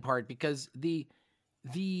Kaufman part, because the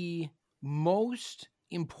most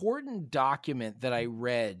important document that I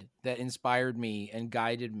read that inspired me and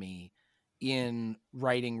guided me in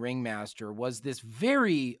writing Ringmaster was this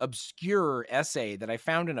very obscure essay that I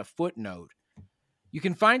found in a footnote. You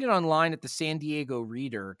can find it online at the San Diego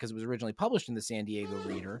Reader, because it was originally published in the San Diego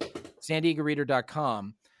Reader,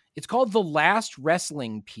 SanDiegoReader.com. It's called The Last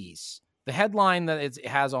Wrestling Piece. The headline that it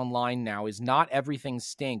has online now is "Not Everything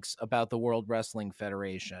Stinks About the World Wrestling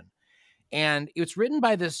Federation." And it's written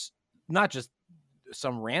by this, not just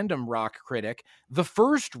some random rock critic, the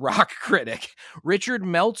first rock critic, Richard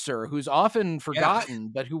Meltzer, who's often forgotten,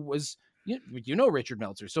 but who was, you know, Richard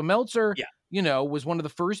Meltzer. So Meltzer, was one of the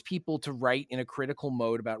first people to write in a critical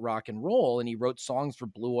mode about rock and roll. And he wrote songs for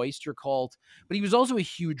Blue Oyster Cult, but he was also a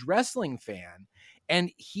huge wrestling fan.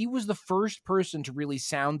 And he was the first person to really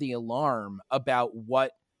sound the alarm about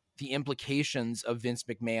what the implications of Vince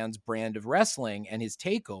McMahon's brand of wrestling and his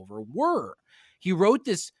takeover were. He wrote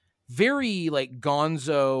this very like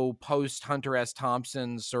gonzo post Hunter S.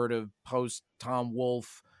 Thompson, sort of post Tom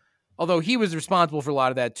Wolfe, although he was responsible for a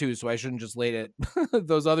lot of that too, so I shouldn't just lay it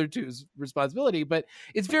those other two's responsibility. But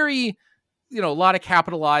it's very, a lot of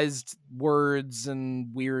capitalized words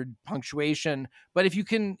and weird punctuation. But if you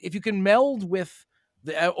can meld with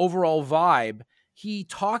the overall vibe, he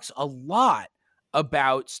talks a lot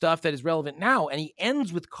about stuff that is relevant now, and he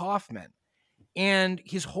ends with Kaufman. And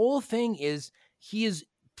his whole thing is he is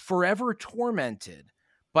forever tormented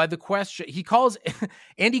by the question. He calls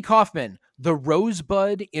Andy Kaufman the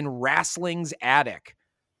rosebud in wrestling's attic.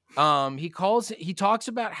 He talks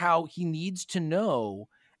about how he needs to know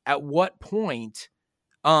at what point.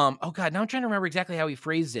 Oh God, now I'm trying to remember exactly how he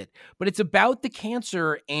phrased it, but it's about the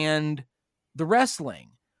cancer and the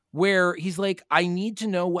wrestling, where he's like, I need to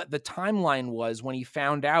know what the timeline was when he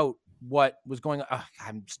found out what was going on.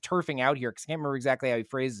 I'm just turfing out here because I can't remember exactly how he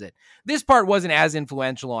phrases it. This part wasn't as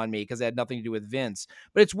influential on me because it had nothing to do with Vince,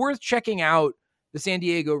 but it's worth checking out the San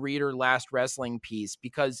Diego Reader Last Wrestling piece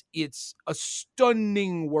because it's a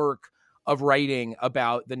stunning work of writing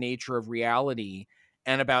about the nature of reality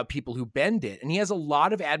and about people who bend it. And he has a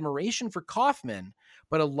lot of admiration for Kaufman,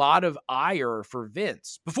 but a lot of ire for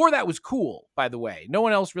Vince. Before that was cool, by the way. No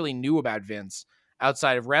one else really knew about Vince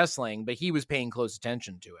outside of wrestling, but he was paying close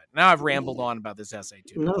attention to it. Now I've rambled on about this essay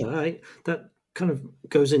too much. No, that kind of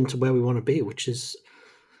goes into where we want to be, which is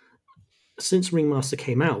since Ringmaster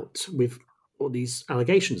came out, with all these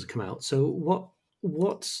allegations have come out. So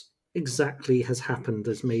what exactly has happened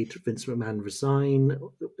that's made Vince McMahon resign?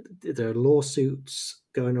 There are lawsuits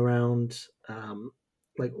going around.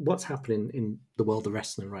 Like, what's happening in the world of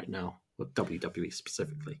wrestling right now, with WWE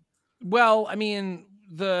specifically? Well, I mean,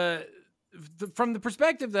 from the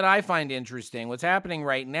perspective that I find interesting, what's happening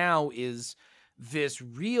right now is this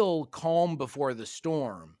real calm before the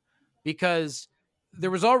storm, because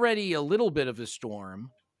there was already a little bit of a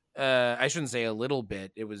storm. I shouldn't say a little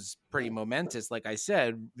bit. It was pretty momentous. Like I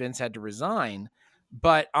said, Vince had to resign,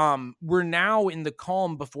 but we're now in the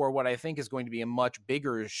calm before what I think is going to be a much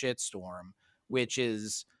bigger shitstorm, which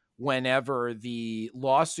is whenever the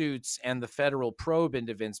lawsuits and the federal probe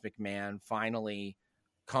into Vince McMahon finally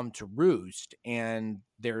come to roost and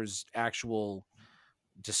there's actual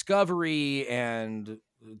discovery and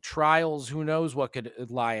trials. Who knows what could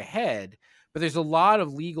lie ahead, but there's a lot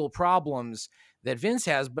of legal problems that Vince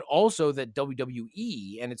has, but also that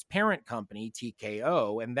WWE and its parent company,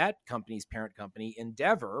 TKO, and that company's parent company,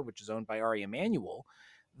 Endeavor, which is owned by Ari Emanuel,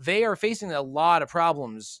 they are facing a lot of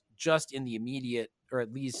problems just in the immediate, or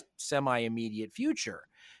at least semi-immediate future.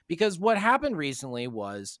 Because what happened recently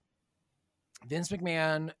was Vince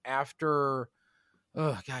McMahon, after,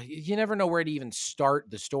 oh God, you never know where to even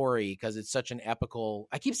start the story because it's such an epical.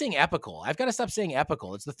 I keep saying epical. I've got to stop saying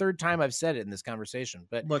epical. It's the third time I've said it in this conversation.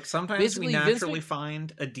 But look, sometimes we naturally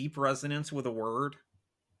find a deep resonance with a word.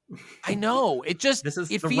 I know. It just,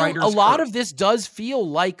 it feels, a lot of this does feel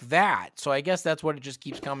like that. So I guess that's what it just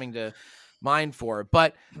keeps coming to mind for.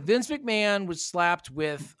 But Vince McMahon was slapped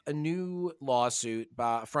with a new lawsuit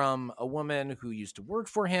from a woman who used to work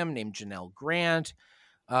for him named Janelle Grant.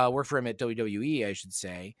 Worked for him at WWE, I should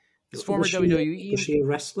say. This former WWE. Was she a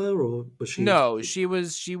wrestler or was she? No, she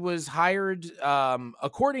was hired.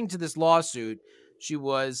 According to this lawsuit, she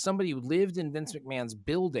was somebody who lived in Vince McMahon's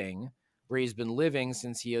building where he's been living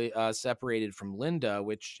since he separated from Linda,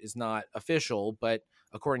 which is not official, but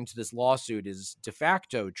according to this lawsuit is de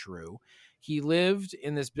facto true. He lived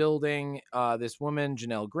in this building. This woman,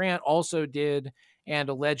 Janelle Grant, also did, and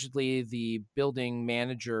allegedly the building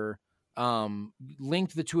manager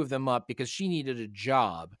linked the two of them up because she needed a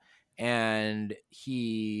job, and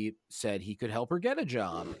he said he could help her get a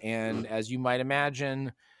job. And as you might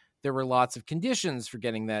imagine, there were lots of conditions for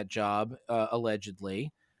getting that job,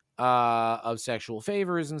 allegedly, of sexual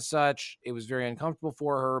favors and such. It was very uncomfortable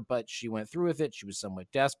for her, but she went through with it. She was somewhat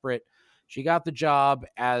desperate. She got the job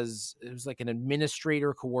as, it was like an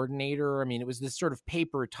administrator coordinator. I mean, it was this sort of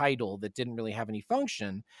paper title that didn't really have any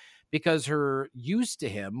function, because her use to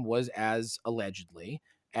him was as, allegedly,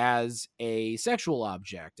 as a sexual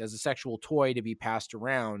object, as a sexual toy to be passed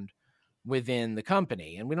around within the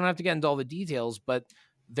company. And we don't have to get into all the details, but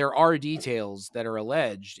there are details that are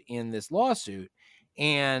alleged in this lawsuit.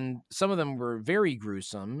 And some of them were very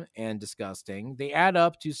gruesome and disgusting. They add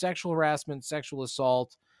up to sexual harassment, sexual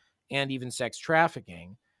assault, and even sex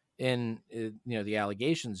trafficking, the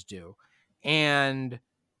allegations do. And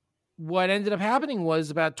what ended up happening was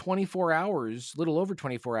about 24 hours, little over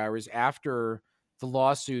 24 hours after the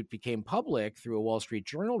lawsuit became public through a Wall Street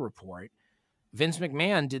Journal report, Vince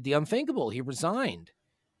McMahon did the unthinkable. He resigned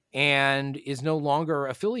and is no longer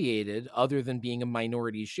affiliated other than being a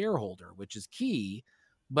minority shareholder, which is key,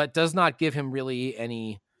 but does not give him really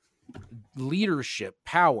any leadership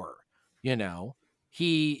power.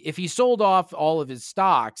 If he sold off all of his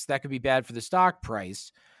stocks, that could be bad for the stock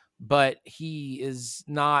price. But he is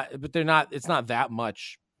not, it's not that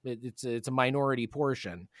much. It's a minority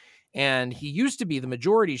portion. And he used to be the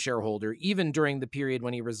majority shareholder, even during the period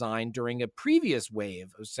when he resigned during a previous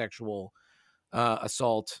wave of sexual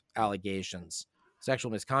assault allegations,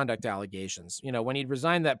 sexual misconduct allegations. When he'd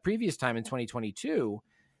resigned that previous time in 2022,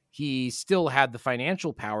 he still had the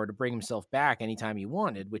financial power to bring himself back anytime he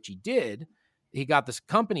wanted, which he did. He got this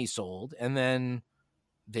company sold, and then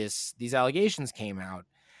these allegations came out.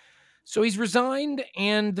 So he's resigned,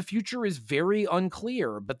 and the future is very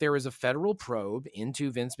unclear, but there is a federal probe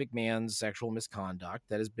into Vince McMahon's sexual misconduct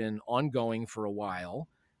that has been ongoing for a while,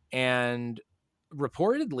 and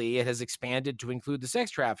reportedly it has expanded to include the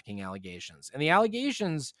sex trafficking allegations. And the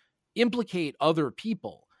allegations implicate other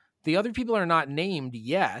people. The other people are not named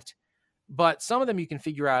yet, but some of them you can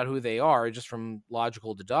figure out who they are just from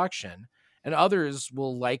logical deduction, and others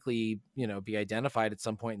will likely, be identified at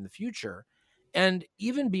some point in the future. And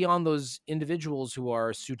even beyond those individuals who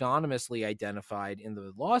are pseudonymously identified in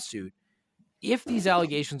the lawsuit, if these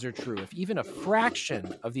allegations are true, if even a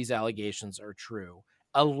fraction of these allegations are true,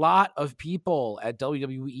 a lot of people at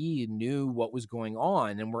WWE knew what was going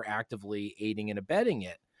on and were actively aiding and abetting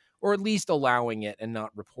it, or at least allowing it and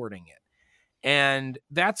not reporting it. And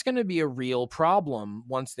that's going to be a real problem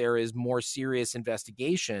once there is more serious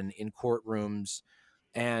investigation in courtrooms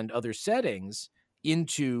and other settings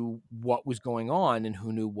into what was going on and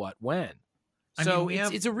who knew what when. So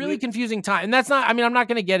it's a really confusing time. And that's not, I'm not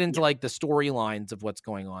going to get into like the storylines of what's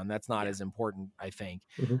going on. That's not as important, I think.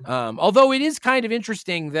 Mm-hmm. Although it is kind of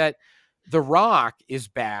interesting that The Rock is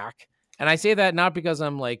back. And I say that not because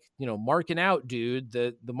I'm like, marking out, dude,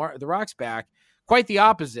 the Rock's back. Quite the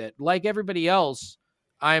opposite. Like everybody else,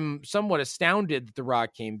 I'm somewhat astounded that The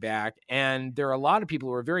Rock came back. And there are a lot of people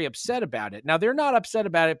who are very upset about it. Now, they're not upset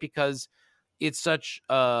about it because it's such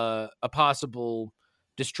a possible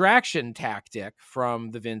distraction tactic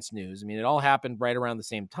from the Vince news. It all happened right around the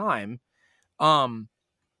same time.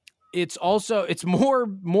 It's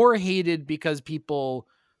more hated because people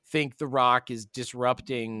think The Rock is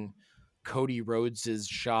disrupting Cody Rhodes's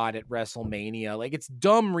shot at WrestleMania. Like, it's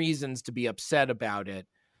dumb reasons to be upset about it,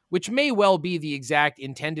 which may well be the exact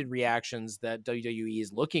intended reactions that WWE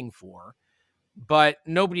is looking for. But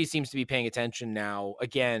nobody seems to be paying attention now,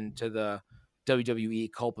 again, to the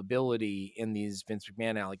WWE culpability in these Vince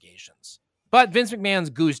McMahon allegations. But Vince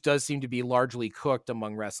McMahon's goose does seem to be largely cooked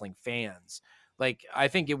among wrestling fans. Like, I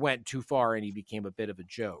think it went too far and he became a bit of a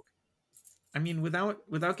joke.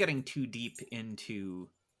 Without getting too deep into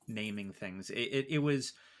naming things, it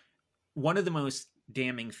was one of the most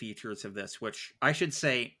damning features of this, which I should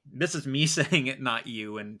say, this is me saying it, not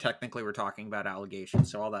you, and technically we're talking about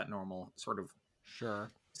allegations, so all that normal sort of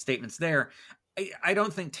statements there. I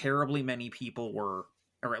don't think terribly many people were,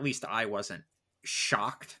 or at least I wasn't,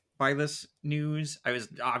 shocked by this news. I was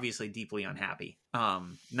obviously deeply unhappy.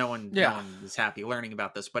 No one was happy learning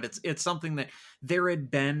about this, but it's something that there had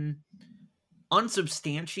been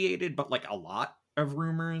unsubstantiated, but like a lot of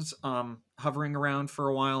rumors hovering around for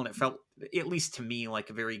a while, and it felt, at least to me, like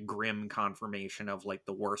a very grim confirmation of like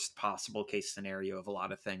the worst possible case scenario of a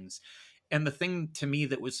lot of things. And the thing to me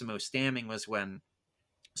that was the most damning was when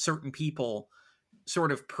certain people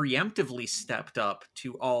sort of preemptively stepped up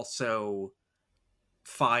to also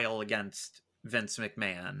file against Vince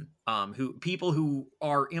McMahon, people who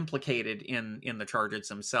are implicated in the charges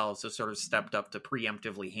themselves have sort of stepped up to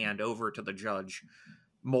preemptively hand over to the judge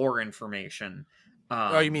more information.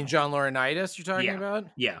 You mean John Laurinaitis you're talking about?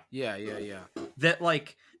 Yeah. That,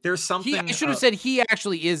 like, there's something... I should have said he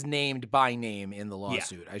actually is named by name in the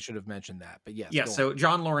lawsuit. I should have mentioned that, but yes. Yeah, so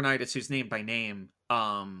John Laurinaitis, who's named by name,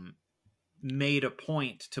 made a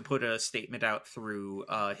point to put a statement out through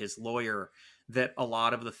his lawyer that a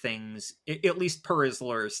lot of the things, at least per his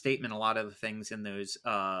lawyer's statement, a lot of the things in those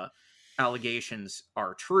allegations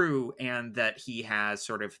are true, and that he has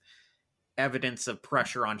sort of evidence of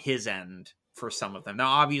pressure on his end for some of them. Now,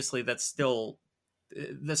 obviously, that's still,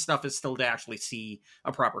 this stuff is still to actually see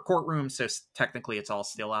a proper courtroom, so technically it's all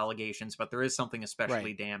still allegations, but there is something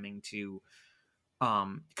especially damning to,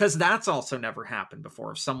 because that's also never happened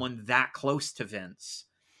before, of someone that close to Vince.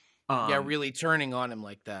 Really turning on him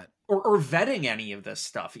like that. Or vetting any of this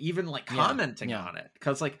stuff, even like commenting on it.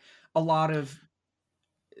 Because like a lot of,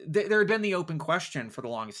 there had been the open question for the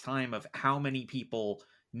longest time of how many people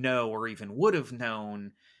know or even would have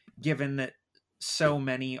known, given that so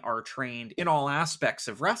many are trained in all aspects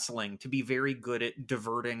of wrestling to be very good at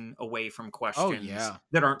diverting away from questions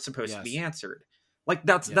that aren't supposed to be answered. Like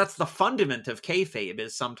that's the fundament of kayfabe,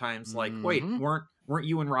 is sometimes like, wait, weren't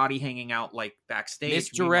you and Roddy hanging out like backstage?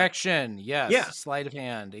 Misdirection, sleight of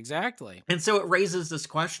hand, exactly. And so it raises this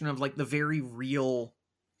question of like the very real,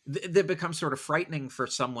 that becomes sort of frightening for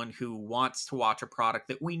someone who wants to watch a product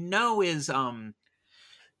that we know is,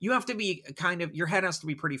 you have to be kind of, your head has to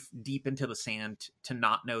be pretty deep into the sand to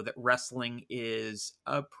not know that wrestling is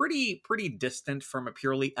pretty distant from a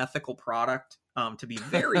purely ethical product. To be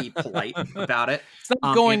very polite about it. It's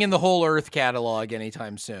not going in the Whole Earth catalog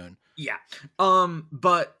anytime soon. Yeah.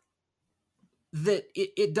 But that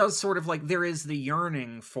it does sort of like, there is the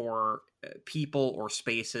yearning for people or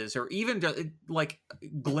spaces, or even like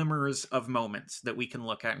glimmers of moments that we can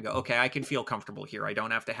look at and go, okay, I can feel comfortable here. I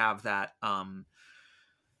don't have to have that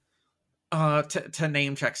to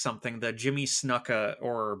name check something, the Jimmy Snuka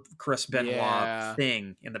or Chris Benoit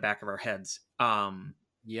thing in the back of our heads.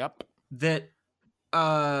 Yep. That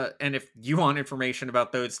and if you want information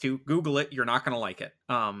about those two, Google it. You're not going to like it.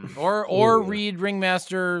 Or read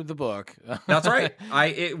Ringmaster the book. That's right.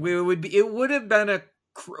 It would have been a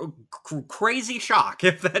crazy shock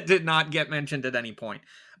if that did not get mentioned at any point.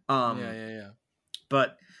 Yeah.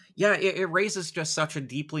 But yeah, it raises just such a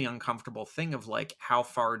deeply uncomfortable thing of like, how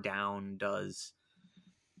far down does,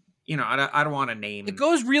 I don't want to name. It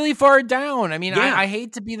goes really far down. I mean, I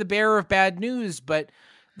hate to be the bearer of bad news, but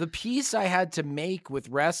the piece I had to make with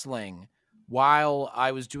wrestling while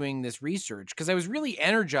I was doing this research, because I was really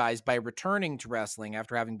energized by returning to wrestling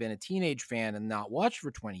after having been a teenage fan and not watched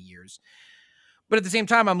for 20 years. But at the same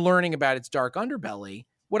time, I'm learning about its dark underbelly.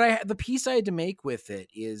 The piece I had to make with it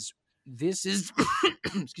is, this is,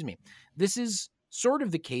 excuse me, this is sort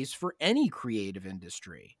of the case for any creative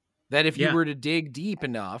industry, that if you were to dig deep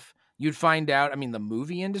enough, you'd find out. I mean, the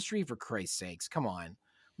movie industry, for Christ's sakes, come on.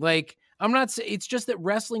 Like, I'm not saying, it's just that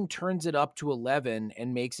wrestling turns it up to 11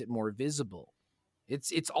 and makes it more visible.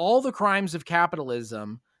 It's all the crimes of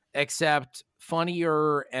capitalism, except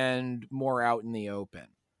funnier and more out in the open.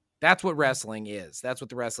 That's what wrestling is. That's what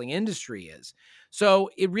the wrestling industry is. So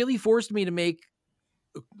it really forced me to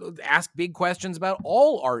ask big questions about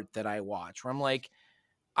all art that I watch, where I'm like,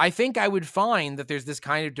 I think I would find that there's this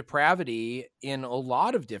kind of depravity in a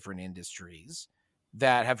lot of different industries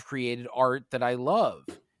that have created art that I love.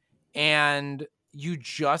 And you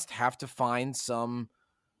just have to find some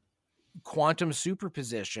quantum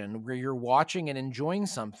superposition where you're watching and enjoying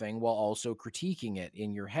something while also critiquing it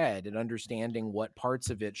in your head and understanding what parts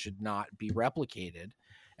of it should not be replicated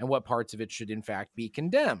and what parts of it should in fact be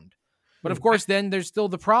condemned. But of course, then there's still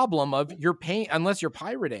the problem of you're paying, unless you're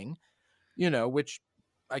pirating, which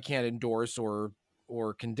I can't endorse or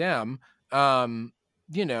condemn.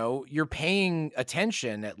 You're paying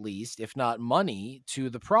attention, at least, if not money, to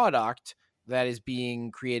the product that is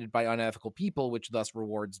being created by unethical people, which thus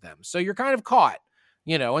rewards them. So you're kind of caught,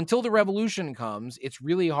 until the revolution comes. It's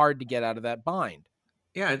really hard to get out of that bind.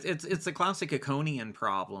 Yeah, it's the classic Iconian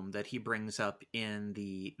problem that he brings up in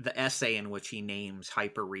the essay in which he names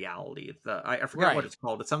hyperreality. I forget what it's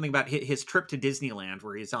called. It's something about his trip to Disneyland,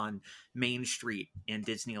 where he's on Main Street in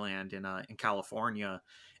Disneyland in California,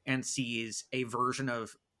 and sees a version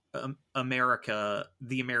of America,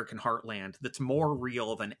 the American heartland, that's more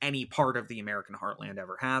real than any part of the American heartland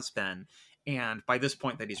ever has been. And by this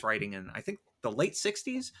point that he's writing in, I think, the late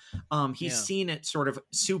 60s, he's seen it sort of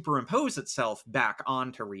superimpose itself back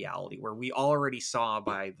onto reality, where we already saw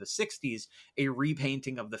by the 60s a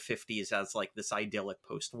repainting of the 50s as like this idyllic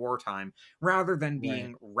post-war time, rather than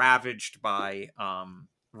being ravaged by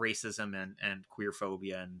racism and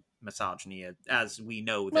queerphobia and misogyny, as we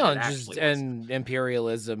know that and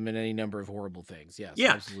imperialism and any number of horrible things. Yes,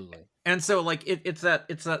 absolutely. And so like it's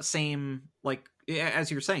that same, like,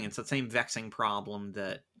 as you're saying, it's that same vexing problem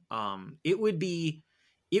that it would be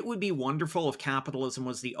wonderful if capitalism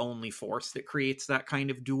was the only force that creates that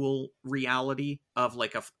kind of dual reality of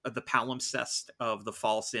like the palimpsest of the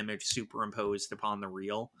false image superimposed upon the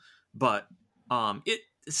real. But it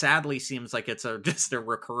sadly seems like it's just a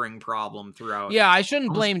recurring problem throughout. Yeah, I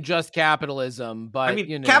shouldn't blame just capitalism, but I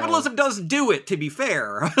mean, capitalism does do it, to be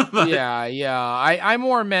fair. But... I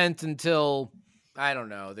more meant until, I don't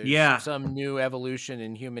know, there's some new evolution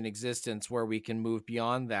in human existence where we can move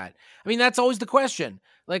beyond that. I mean, that's always the question.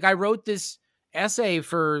 Like, I wrote this essay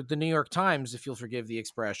for the New York Times, if you'll forgive the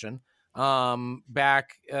expression,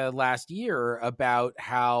 back last year, about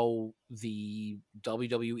how the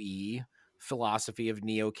WWE philosophy of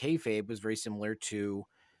neo-kayfabe was very similar to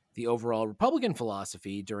the overall Republican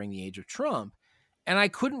philosophy during the age of Trump. And I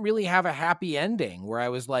couldn't really have a happy ending where I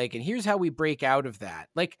was like, and here's how we break out of that.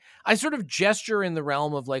 Like, I sort of gesture in the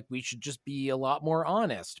realm of like, we should just be a lot more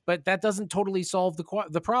honest, but that doesn't totally solve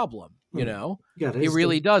the problem, Yeah, it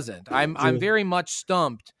really doesn't. I'm very much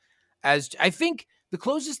stumped as I think the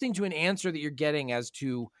closest thing to an answer that you're getting as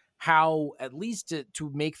to how, at least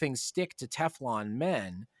to make things stick to Teflon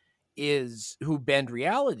men, is who bend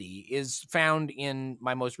reality, is found in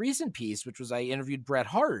my most recent piece, which was I interviewed Bret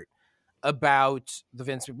Hart about the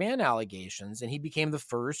Vince McMahon allegations, and he became the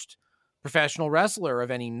first professional wrestler of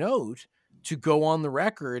any note to go on the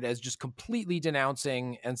record as just completely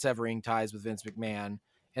denouncing and severing ties with Vince McMahon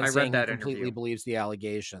and saying he completely believes the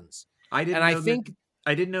allegations. I didn't. And I think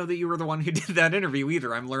I didn't know that you were the one who did that interview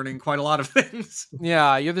either. I'm learning quite a lot of things.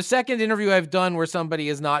 Yeah, you're the second interview I've done where somebody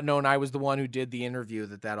has not known I was the one who did the interview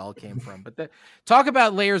that all came from. But talk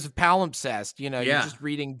about layers of palimpsest. You know, you're just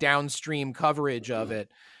reading downstream coverage of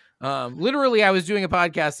it. Literally, I was doing a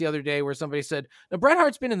podcast the other day where somebody said, "Now, Bret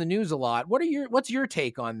Hart's been in the news a lot. What's your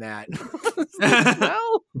take on that?"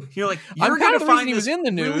 Well, you're like, you're kind of of find he was in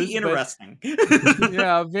the news. Really interesting.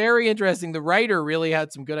 Yeah, very interesting. The writer really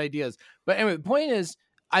had some good ideas. But anyway, the point is,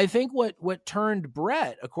 I think what turned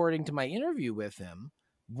Bret, according to my interview with him,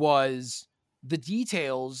 was the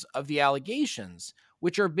details of the allegations,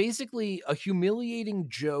 which are basically a humiliating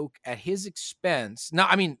joke at his expense.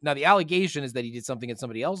 Now, the allegation is that he did something at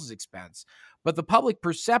somebody else's expense, but the public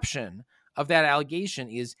perception of that allegation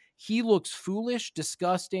is he looks foolish,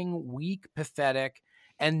 disgusting, weak, pathetic,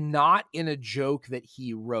 and not in a joke that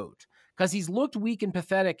he wrote. Because he's looked weak and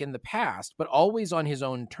pathetic in the past, but always on his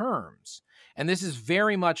own terms. And this is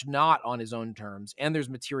very much not on his own terms, and there's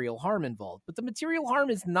material harm involved. But the material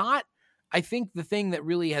harm is not, I think, the thing that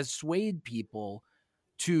really has swayed people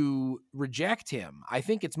to reject him. I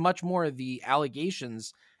think it's much more the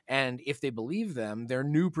allegations, and if they believe them, their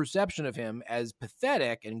new perception of him as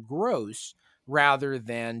pathetic and gross rather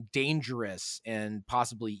than dangerous and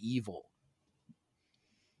possibly evil.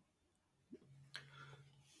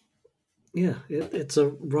 Yeah, it's a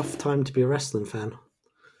rough time to be a wrestling fan.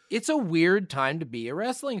 It's a weird time to be a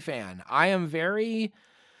wrestling fan. I am very,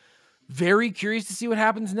 very curious to see what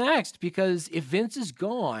happens next, because if Vince is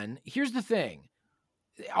gone, here's the thing.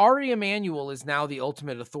 Ari Emanuel is now the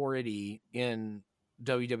ultimate authority in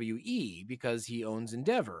WWE because he owns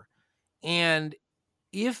Endeavor. And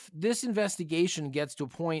if this investigation gets to a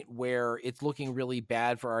point where it's looking really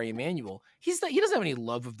bad for Ari Emanuel, he doesn't have any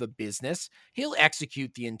love of the business. He'll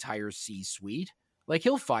execute the entire C-suite. Like,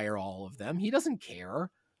 he'll fire all of them. He doesn't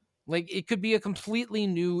care. Like, it could be a completely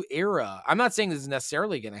new era. I'm not saying this is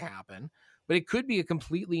necessarily going to happen, but it could be a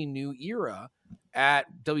completely new era at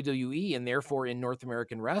WWE and therefore in North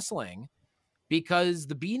American wrestling, because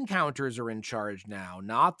the bean counters are in charge now,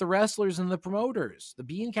 not the wrestlers and the promoters. The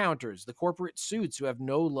bean counters, the corporate suits who have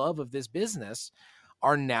no love of this business,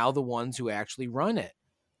 are now the ones who actually run it.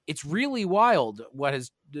 It's really wild what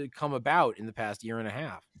has come about in the past year and a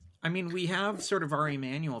half. I mean, we have sort of Ari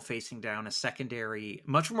Emanuel facing down a secondary,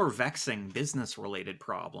 much more vexing business-related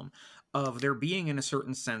problem of there being, in a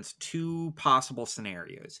certain sense, two possible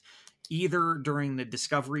scenarios. Either during the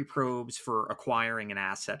discovery probes for acquiring an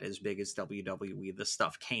asset as big as WWE, this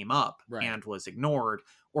stuff came up and was ignored,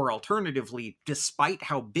 or alternatively, despite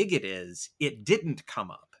how big it is, it didn't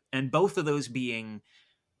come up. And both of those being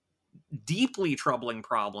deeply troubling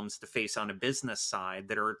problems to face on a business side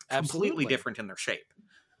that are completely different in their shape.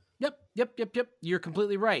 Yep. You're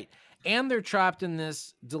completely right. And they're trapped in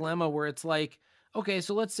this dilemma where it's like, okay,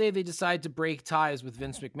 so let's say they decide to break ties with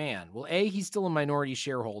Vince McMahon. Well, A, he's still a minority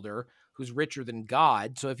shareholder who's richer than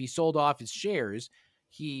God. So if he sold off his shares,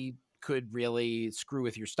 he could really screw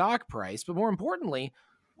with your stock price. But more importantly,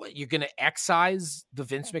 what, you're going to excise the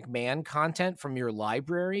Vince McMahon content from your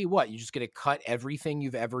library? What, you're just going to cut everything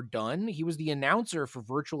you've ever done? He was the announcer for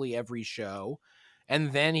virtually every show.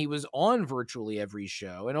 And then he was on virtually every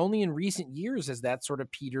show. And only in recent years has that sort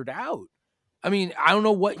of petered out. I mean, I don't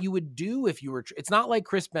know what you would do if you were... It's not like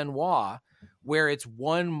Chris Benoit, where it's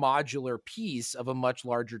one modular piece of a much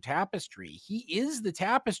larger tapestry. He is the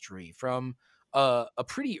tapestry from a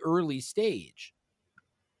pretty early stage.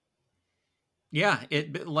 Yeah,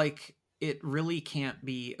 it really can't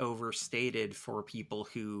be overstated for people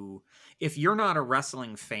who... If you're not a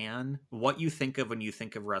wrestling fan, what you think of when you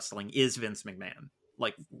think of wrestling is Vince McMahon.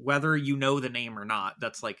 Like, whether you know the name or not,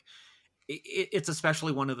 that's like... It's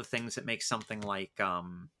especially one of the things that makes something like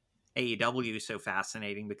AEW so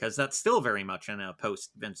fascinating, because that's still very much in a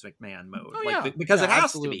post Vince McMahon mode. Because it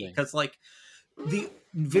has to be. Because like the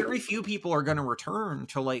very few people are going to return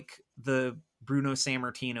to like the Bruno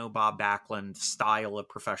Sammartino, Bob Backlund style of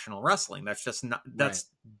professional wrestling. That's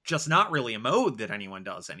just not really a mode that anyone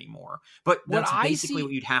does anymore. But that's basically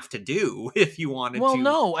what you'd have to do if you wanted to. Well,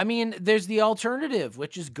 no, I mean, there's the alternative,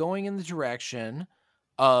 which is going in the direction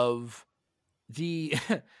of the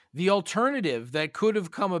alternative that could have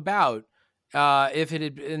come about if it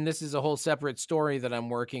had, and this is a whole separate story that I'm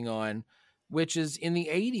working on, which is in the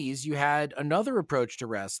 80s, you had another approach to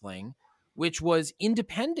wrestling, which was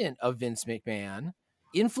independent of Vince McMahon,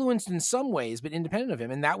 influenced in some ways, but independent of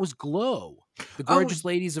him. And that was Glow, the Gorgeous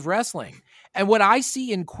Ladies of Wrestling. And what I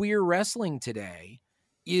see in queer wrestling today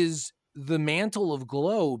is the mantle of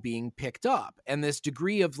Glow being picked up, and this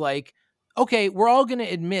degree of like, okay, we're all going to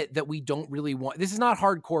admit that we don't really want... This is not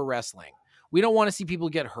hardcore wrestling. We don't want to see people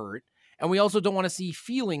get hurt. And we also don't want to see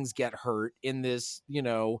feelings get hurt in this,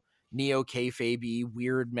 neo kayfabe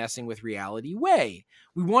weird messing with reality way.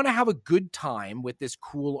 We want to have a good time with this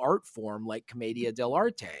cool art form like Commedia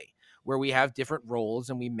dell'arte, where we have different roles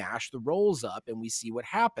and we mash the roles up and we see what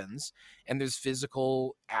happens. And there's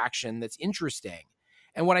physical action that's interesting.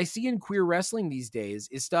 And what I see in queer wrestling these days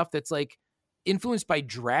is stuff that's like influenced by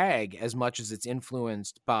drag as much as it's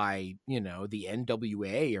influenced by, the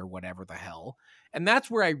NWA or whatever the hell. And that's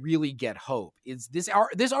where I really get hope. Is this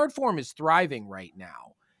art form is thriving right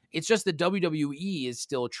now. It's just that WWE is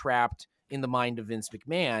still trapped in the mind of Vince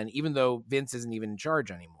McMahon, even though Vince isn't even in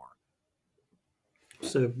charge anymore.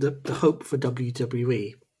 So the hope for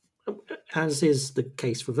WWE, as is the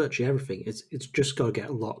case for virtually everything, it's just got to get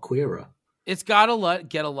a lot queerer. It's got to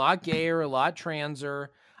get a lot gayer, a lot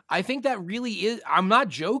transer. I think that really is, I'm not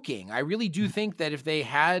joking. I really do think that if they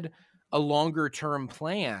had a longer term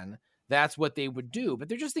plan, that's what they would do. But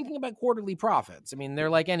they're just thinking about quarterly profits. I mean, they're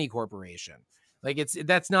like any corporation. Like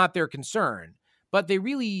that's not their concern. But they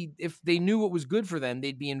really, if they knew what was good for them,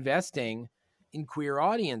 they'd be investing in queer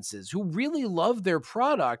audiences who really love their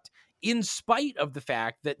product in spite of the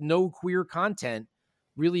fact that no queer content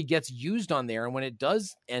really gets used on there. And when it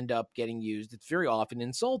does end up getting used, it's very often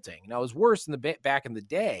insulting. Now, it was worse in back in the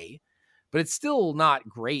day, but it's still not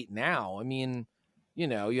great now. I mean, you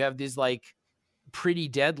have these like Pretty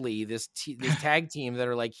Deadly, this tag team that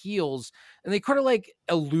are like heels, and they kind of like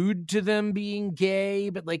allude to them being gay,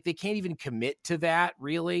 but like they can't even commit to that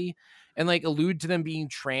really, and like allude to them being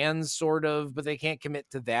trans sort of, but they can't commit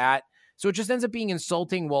to that. So it just ends up being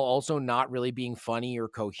insulting while also not really being funny or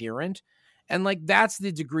coherent. And like that's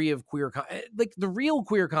the degree of queer like the real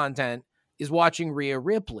queer content is watching Rhea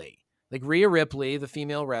Ripley. Like Rhea Ripley, the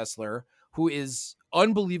female wrestler, who is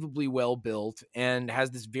unbelievably well built and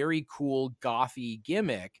has this very cool gothy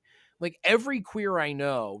gimmick. Like every queer I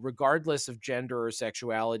know, regardless of gender or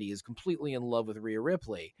sexuality, is completely in love with Rhea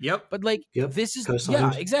Ripley. Yep. But like this is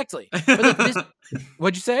Co-signed. Yeah, exactly. But like this,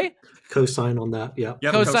 what'd you say? Co-sign on that, yeah.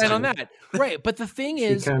 Yep, Co-sign on that, right? But the thing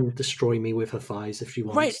is, she can destroy me with her thighs if she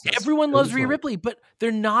wants. right? That's Everyone loves Rhea fine. Ripley, but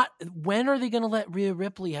they're not. When are they going to let Rhea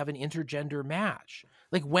Ripley have an intergender match?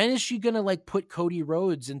 Like, when is she going to like put Cody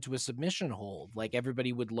Rhodes into a submission hold like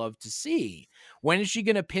everybody would love to see? When is she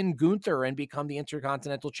going to pin Gunther and become the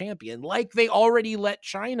Intercontinental Champion like they already let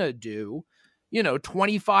Chyna do,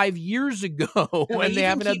 25 years ago when they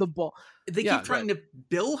haven't had the ball? They keep trying to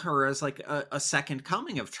bill her as like a second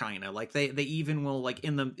coming of Chyna. Like they even will like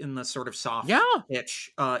in the sort of soft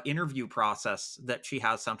pitch interview process that she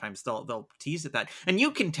has sometimes they'll tease at that. And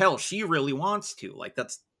you can tell she really wants to. Like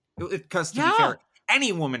that's because to be fair,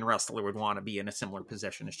 any woman wrestler would want to be in a similar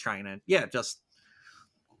position as Chyna. Yeah, just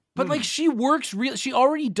but like she works real. She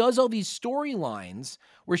already does all these storylines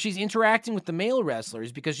where she's interacting with the male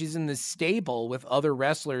wrestlers because she's in this stable with other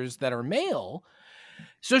wrestlers that are male.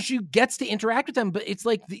 So she gets to interact with them, but it's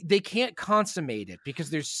like they can't consummate it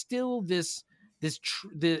because there's still this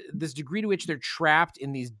degree to which they're trapped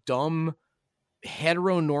in these dumb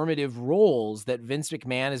heteronormative roles that Vince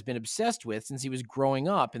McMahon has been obsessed with since he was growing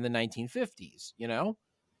up in the 1950s,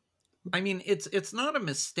 I mean, it's not a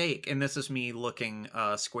mistake, and this is me looking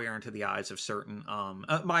square into the eyes of certain.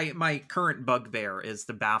 My current bugbear is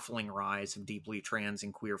the baffling rise of deeply trans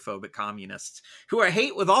and queerphobic communists, who I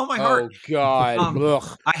hate with all my heart. Oh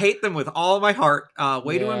God, I hate them with all my heart.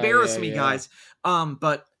 Way to embarrass me, guys.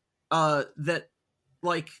 But that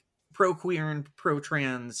like pro-queer and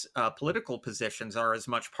pro-trans political positions are as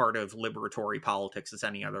much part of liberatory politics as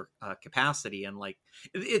any other capacity. And like,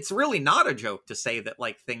 it's really not a joke to say that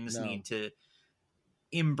like things need to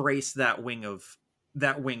embrace that wing of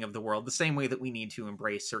the world, the same way that we need to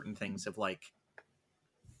embrace certain things of like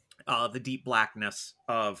the deep blackness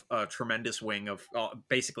of a tremendous wing of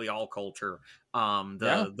basically all culture,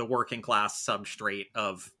 the working class substrate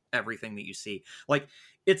of everything that you see. Like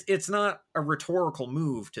it's not a rhetorical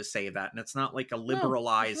move to say that, and it's not like a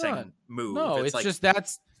liberalizing move. No, it's like, just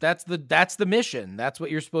that's the mission. That's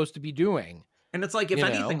what you're supposed to be doing. And it's like, if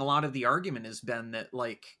anything, a lot of the argument has been that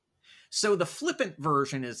like, so the flippant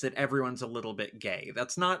version is that everyone's a little bit gay.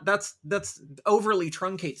 That's overly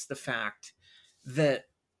truncates the fact that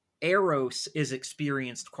Eros is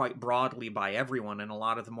experienced quite broadly by everyone, and a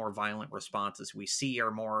lot of the more violent responses we see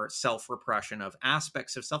are more self-repression of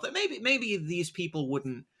aspects of self that maybe these people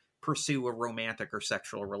wouldn't pursue a romantic or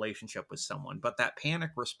sexual relationship with someone, but that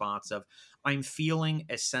panic response of I'm feeling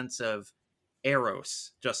a sense of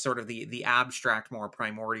Eros, just sort of the abstract, more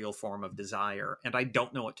primordial form of desire, and I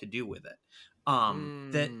don't know what to do with it.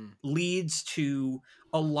 That leads to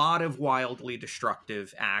a lot of wildly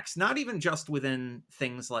destructive acts, not even just within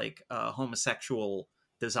things like homosexual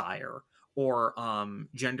desire or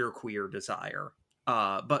genderqueer desire,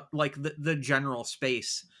 but like the general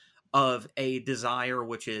space of a desire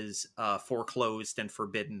which is foreclosed and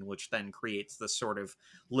forbidden, which then creates this sort of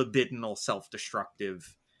libidinal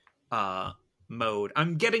self-destructive mode.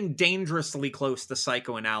 I'm getting dangerously close to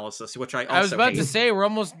psychoanalysis, which I also was about hate. to say, we're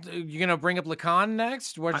almost, you're gonna bring up Lacan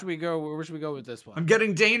next? Where should we go with this one? I'm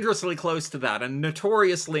getting dangerously close to that, and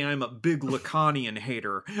notoriously I'm a big Lacanian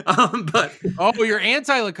hater. But you're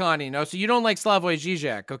anti-Lacanian. No, so you don't like Slavoj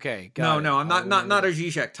Žižek. Okay, no, I'm not a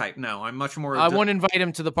Zizek type. No, I'm much more. I won't invite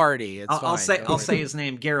him to the party. It's I'll fine. say his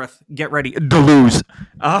name. Gareth, get ready. Deleuze.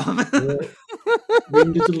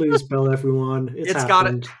 Ring the Deleuze bell, everyone. It's got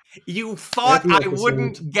it. You thought I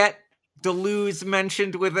wouldn't get Deleuze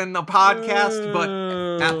mentioned within the podcast, but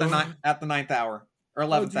at the 9th hour or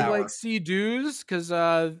 11th hour. Like C Dews? Because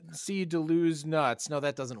C Deleuze nuts. No,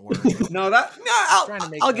 that doesn't work.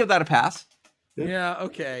 I'll give that a pass. Yeah.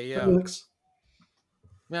 Okay. Yeah. That works.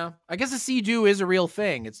 Yeah. I guess a Sea Doo is a real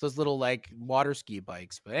thing. It's those little like water ski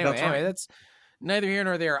bikes. But anyway, that's neither here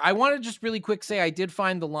nor there. I want to just really quick say I did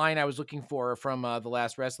find the line I was looking for from the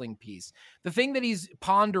last wrestling piece. The thing that he's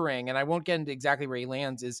pondering, and I won't get into exactly where he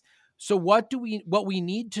lands, is so what we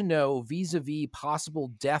need to know vis-a-vis possible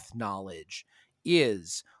death knowledge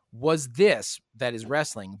was this, that is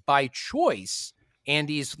wrestling, by choice,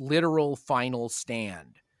 Andy's literal final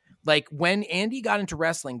stand? Like, when Andy got into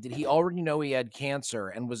wrestling, did he already know he had cancer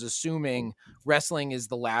and was assuming wrestling is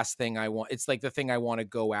the last thing I want? It's like the thing I want to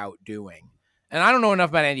go out doing. And I don't know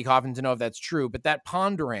enough about Andy Kaufman to know if that's true, but that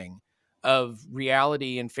pondering of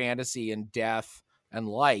reality and fantasy and death and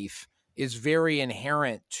life is very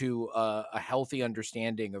inherent to a healthy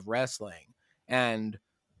understanding of wrestling. And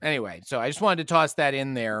anyway, so I just wanted to toss that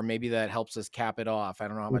in there. Maybe that helps us cap it off. I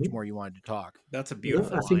don't know how much more you wanted to talk. That's a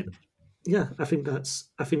beautiful line. I think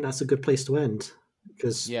that's a good place to end,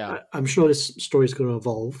 because I'm sure this story is going to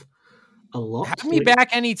evolve a lot. Have me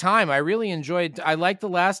back anytime. I really enjoyed. I liked the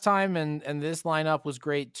last time, and this lineup was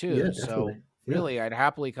great too. Yeah, so really, I'd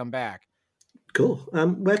happily come back. Cool.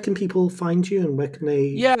 Where can people find you, and where can they?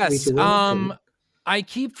 Yes. I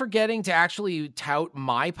keep forgetting to actually tout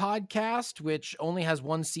my podcast, which only has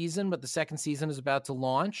one season, but the second season is about to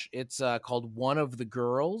launch. It's called One of the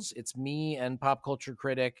Girls. It's me and pop culture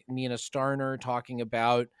critic Nina Starner talking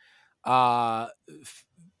about pop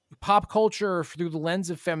culture through the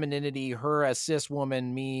lens of femininity, her a cis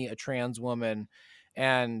woman, me a trans woman,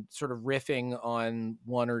 and sort of riffing on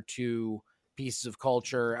one or two pieces of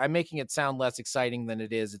culture. I'm making it sound less exciting than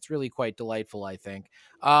it is. It's really quite delightful, I think.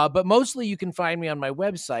 But mostly you can find me on my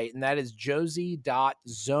website, and that is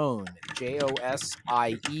josie.zone, JOSIE.ZONE.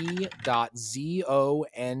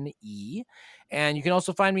 And you can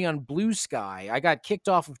also find me on Blue Sky. I got kicked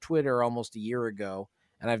off of Twitter almost a year ago,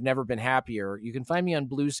 and I've never been happier. You can find me on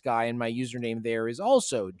Blue Sky, and my username there is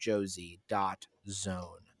also josie.zone.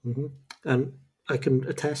 Mm-hmm. And I can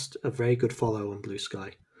attest a very good follow on Blue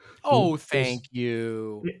Sky. Oh, thank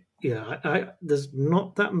you. Yeah, there's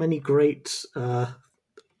not that many great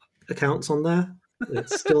accounts on there.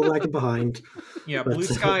 It's still lagging behind. Yeah, Blue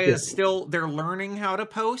Sky is still, they're learning how to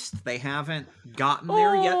post. They haven't gotten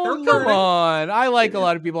there yet. They're learning. Come on. I like a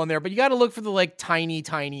lot of people on there, but you got to look for the like tiny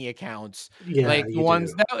accounts. Yeah, like the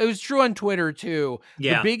ones that it was true on Twitter too.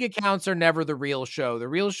 Yeah. The big accounts are never the real show. The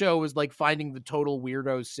real show was like finding the total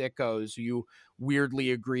weirdo sickos who you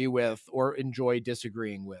weirdly agree with or enjoy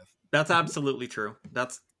disagreeing with. That's absolutely true.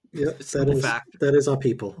 That's fact. That is our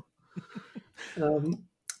people.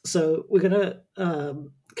 So we're going to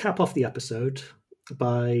cap off the episode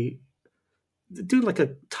by doing like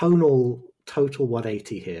a total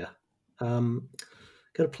 180 here. Going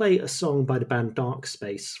to play a song by the band Dark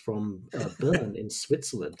Space from Bern in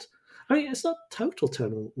Switzerland. I mean, it's not total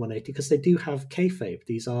 180 because they do have kayfabe.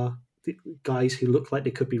 These are the guys who look like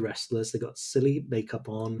they could be wrestlers. They got silly makeup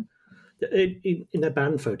on. In their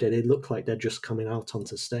band photo, they look like they're just coming out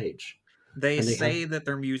onto stage. They say that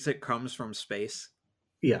their music comes from space.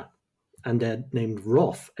 Yeah, and they're named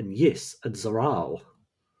Roth and Yis and Zaral.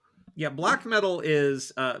 Yeah, black metal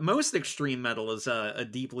is most extreme metal is a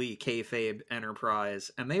deeply kayfabe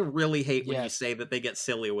enterprise, and they really hate when you say that they get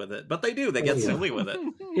silly with it. But they do; they get silly with it.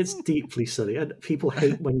 It's deeply silly, and people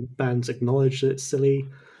hate when bands acknowledge that it's silly.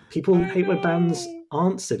 People hate when bands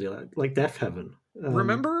aren't silly, like Death Heaven.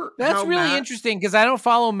 Remember, that's really interesting because I don't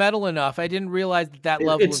follow metal enough. I didn't realize that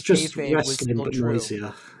level of kayfabe was still true.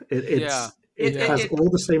 Noisier. It has all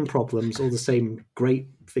the same problems, all the same great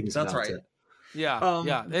things about it.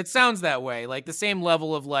 Yeah. It sounds that way. Like the same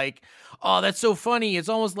level of like, oh, that's so funny. It's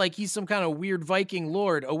almost like he's some kind of weird Viking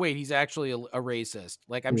lord. Oh wait, he's actually a racist.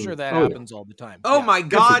 Like I'm sure that happens all the time. Oh my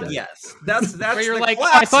God, yes. That's where you're like,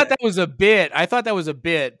 classic. I thought that was a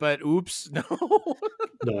bit, but oops, no.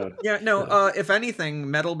 If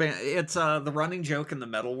anything, metal band. It's the running joke in the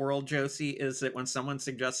metal world, Josie, is that when someone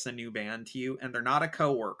suggests a new band to you and they're not a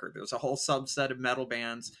coworker, there's a whole subset of metal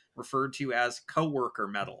bands referred to as coworker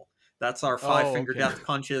metal. That's our Five Finger Death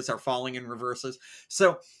Punches, our Falling in Reverses.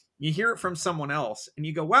 So you hear it from someone else and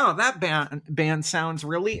you go, wow, that band sounds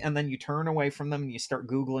really, and then you turn away from them and you start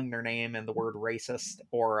Googling their name and the word racist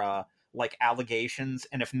or like allegations.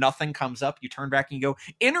 And if nothing comes up, you turn back and you go,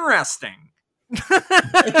 interesting. That's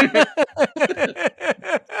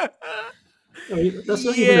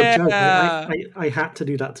not even a joke. I had to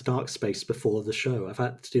do that to Dark Space before the show. I've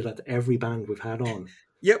had to do that to every band we've had on.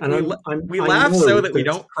 Yep, and we laugh so that we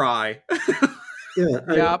don't cry.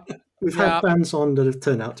 We've had bands on that have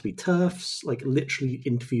turned out to be TERFs, like literally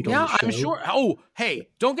interviewed on the show. I'm sure. Oh, hey,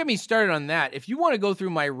 don't get me started on that. If you want to go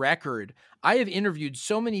through my record, I have interviewed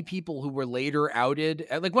so many people who were later outed.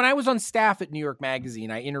 Like when I was on staff at New York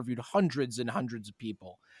Magazine, I interviewed hundreds and hundreds of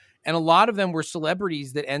people. And a lot of them were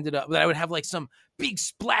celebrities that ended up, that I would have like some big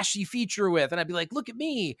splashy feature with. And I'd be like, look at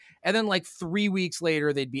me. And then like 3 weeks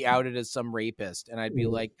later, they'd be outed as some rapist. And I'd be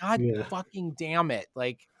like, God fucking damn it.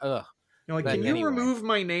 Like, ugh. You're like, can you remove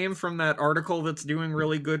my name from that article that's doing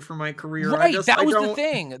really good for my career? Right, that was the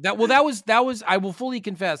thing. That was. I will fully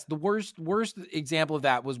confess, the worst example of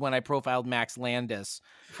that was when I profiled Max Landis,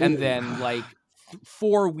 and then like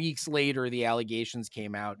 4 weeks later, the allegations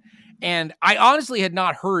came out, and I honestly had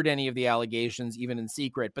not heard any of the allegations, even in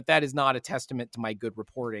secret. But that is not a testament to my good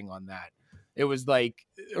reporting on that. It was like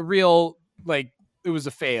a real like. It was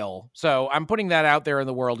a fail. So I'm putting that out there in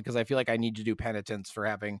the world because I feel like I need to do penitence for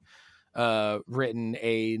having written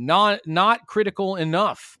a not critical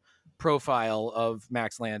enough profile of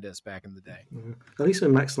Max Landis back in the day. At least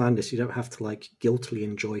with Max Landis, you don't have to like guiltily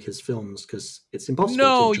enjoy his films because it's impossible.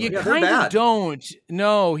 No, to enjoy. you kind of don't.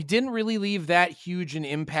 No, he didn't really leave that huge an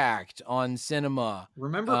impact on cinema.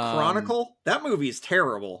 Remember Chronicle? That movie is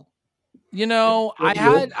terrible. You know,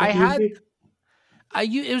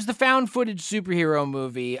 it was the found footage superhero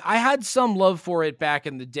movie. I had some love for it back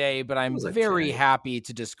in the day, but I'm very happy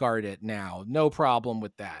to discard it now. No problem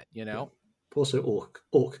with that, you know? Also orc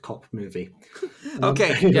cop movie.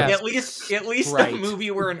 Okay, yes. At least right. A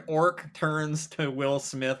movie where an orc turns to Will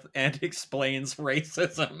Smith and explains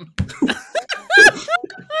racism.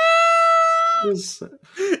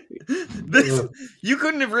 You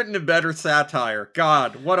couldn't have written a better satire.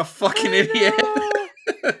 God, what a fucking idiot.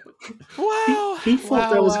 Wow. He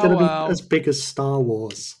thought that was going to be as big as Star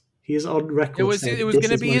Wars. He's on record. It was going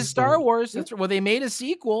to be his Star Wars. That's well, they made a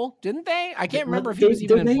sequel, didn't they? I can't remember if he was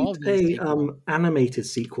even involved in the sequel. They made a animated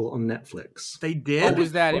sequel on Netflix. They did. What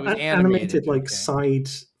was that? It was animated like side.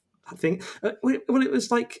 I think. Well, it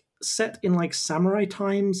was like set in like samurai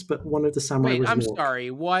times, but one of the samurai. Wait, I'm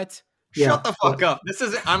sorry. What? Shut the fuck up.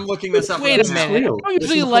 I'm looking this up. Wait a minute. I don't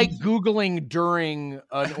usually like Googling during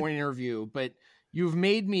an interview, but you've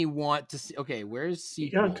made me want to see. Okay, where's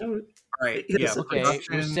sequel? Yeah, all right. Yeah. Okay.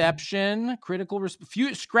 Reception, critical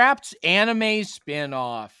scrapped anime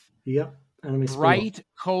spin-off. Yep. Anime Bright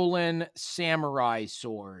Samurai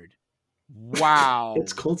Sword. Wow.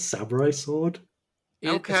 It's called Samurai Sword.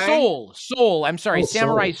 Okay. Soul. I'm sorry,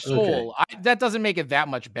 Samurai Soul. Okay. That doesn't make it that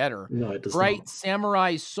much better. No, it does Bright not.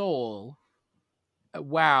 Samurai Soul.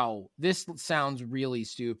 Wow, this sounds really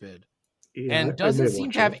stupid. Yeah, and doesn't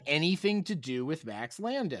seem to have anything to do with Max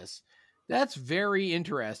Landis. That's very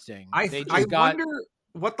interesting. I wonder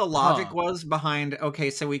what the logic was behind, okay,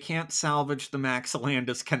 so we can't salvage the Max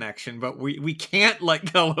Landis connection, but we can't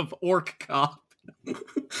let go of Orc Cop.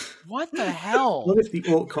 What the hell? What if the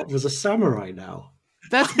Orc Cop was a samurai now?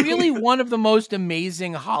 That's really one of the most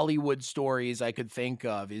amazing Hollywood stories I could think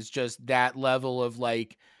of, is just that level of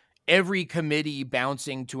like every committee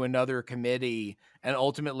bouncing to another committee, and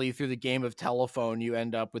ultimately through the game of telephone, you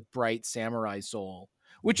end up with Bright Samurai Soul,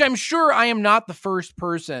 which I'm sure I am not the first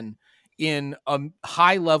person in a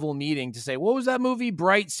high level meeting to say, what was that movie?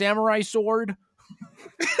 Bright Samurai Sword?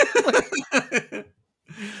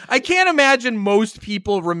 I can't imagine most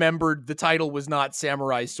people remembered the title was not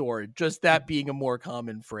Samurai Sword, just that being a more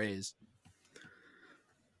common phrase.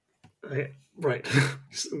 Right.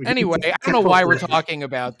 Anyway, I don't know why we're talking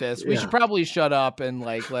about this. We should probably shut up and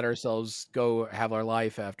like let ourselves go have our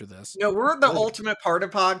life after this. No, we're the ultimate part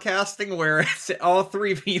of podcasting where it's all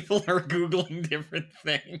three people are Googling different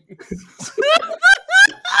things.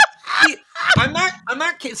 I'm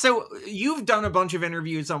not kidding. So you've done a bunch of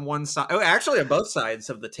interviews on one side. Oh, actually, on both sides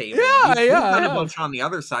of the table. Yeah, You've done a bunch on the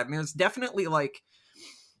other side, and there's definitely like,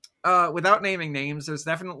 without naming names, there's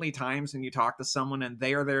definitely times when you talk to someone and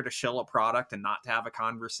they are there to shill a product and not to have a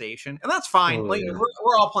conversation, and that's fine.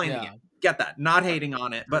 We're all playing the game. Get that? Not hating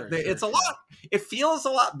on it, but it's a lot. It feels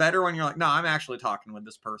a lot better when you're like, no, I'm actually talking with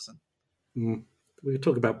this person. We were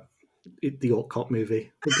talking about the Alt Cop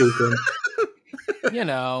movie. We're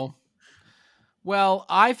Googling. Well,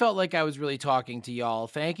 I felt like I was really talking to y'all.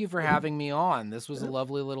 Thank you for having me on. This was a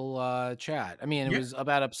lovely little chat. I mean, it was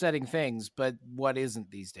about upsetting things, but what isn't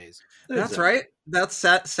these days? That's right. That's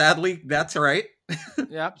sadly, that's right.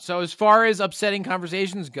 Yep. So as far as upsetting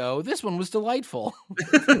conversations go, this one was delightful.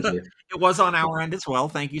 It was on our end as well.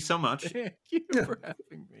 Thank you so much. Thank you for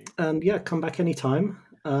having me. And come back anytime.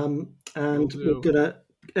 And we're gonna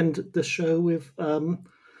end the show with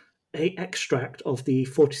a extract of the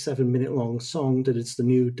 47-minute long song that is the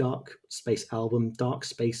new Dark Space album, Dark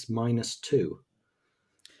Space -2.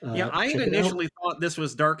 I had initially thought this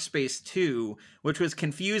was Dark Space 2, which was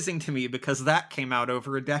confusing to me because that came out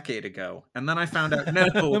over a decade ago. And then I found out, no,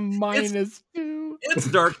 -2. It's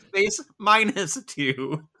Dark Space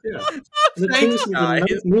 -2. Yeah. Thanks, guys.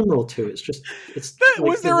 Numeral 2.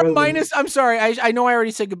 Was there a minus? I'm sorry. I know I already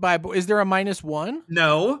said goodbye, but is there a -1?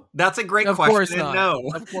 No, that's a great question. Course not.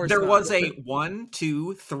 No, of course there not. was a 1,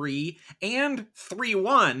 2, 3, and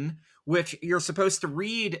 3-1. Which you're supposed to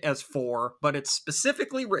read as 4, but it's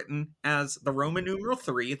specifically written as the Roman numeral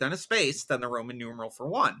 3, then a space, then the Roman numeral for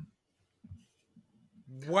 1.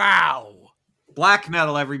 Wow. Black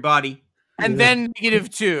metal, everybody. And then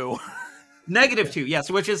 -2. -2, yes,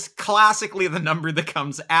 which is classically the number that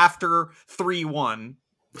comes after 3-1,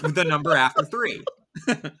 the number after 3.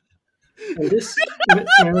 And this,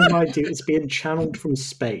 I remind you, is being channeled from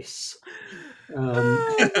space.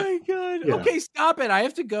 Oh my god. Yeah. Okay, stop it. I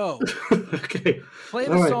have to go. Okay. Play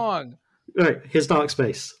the song. All right, here's Dark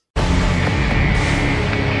Space.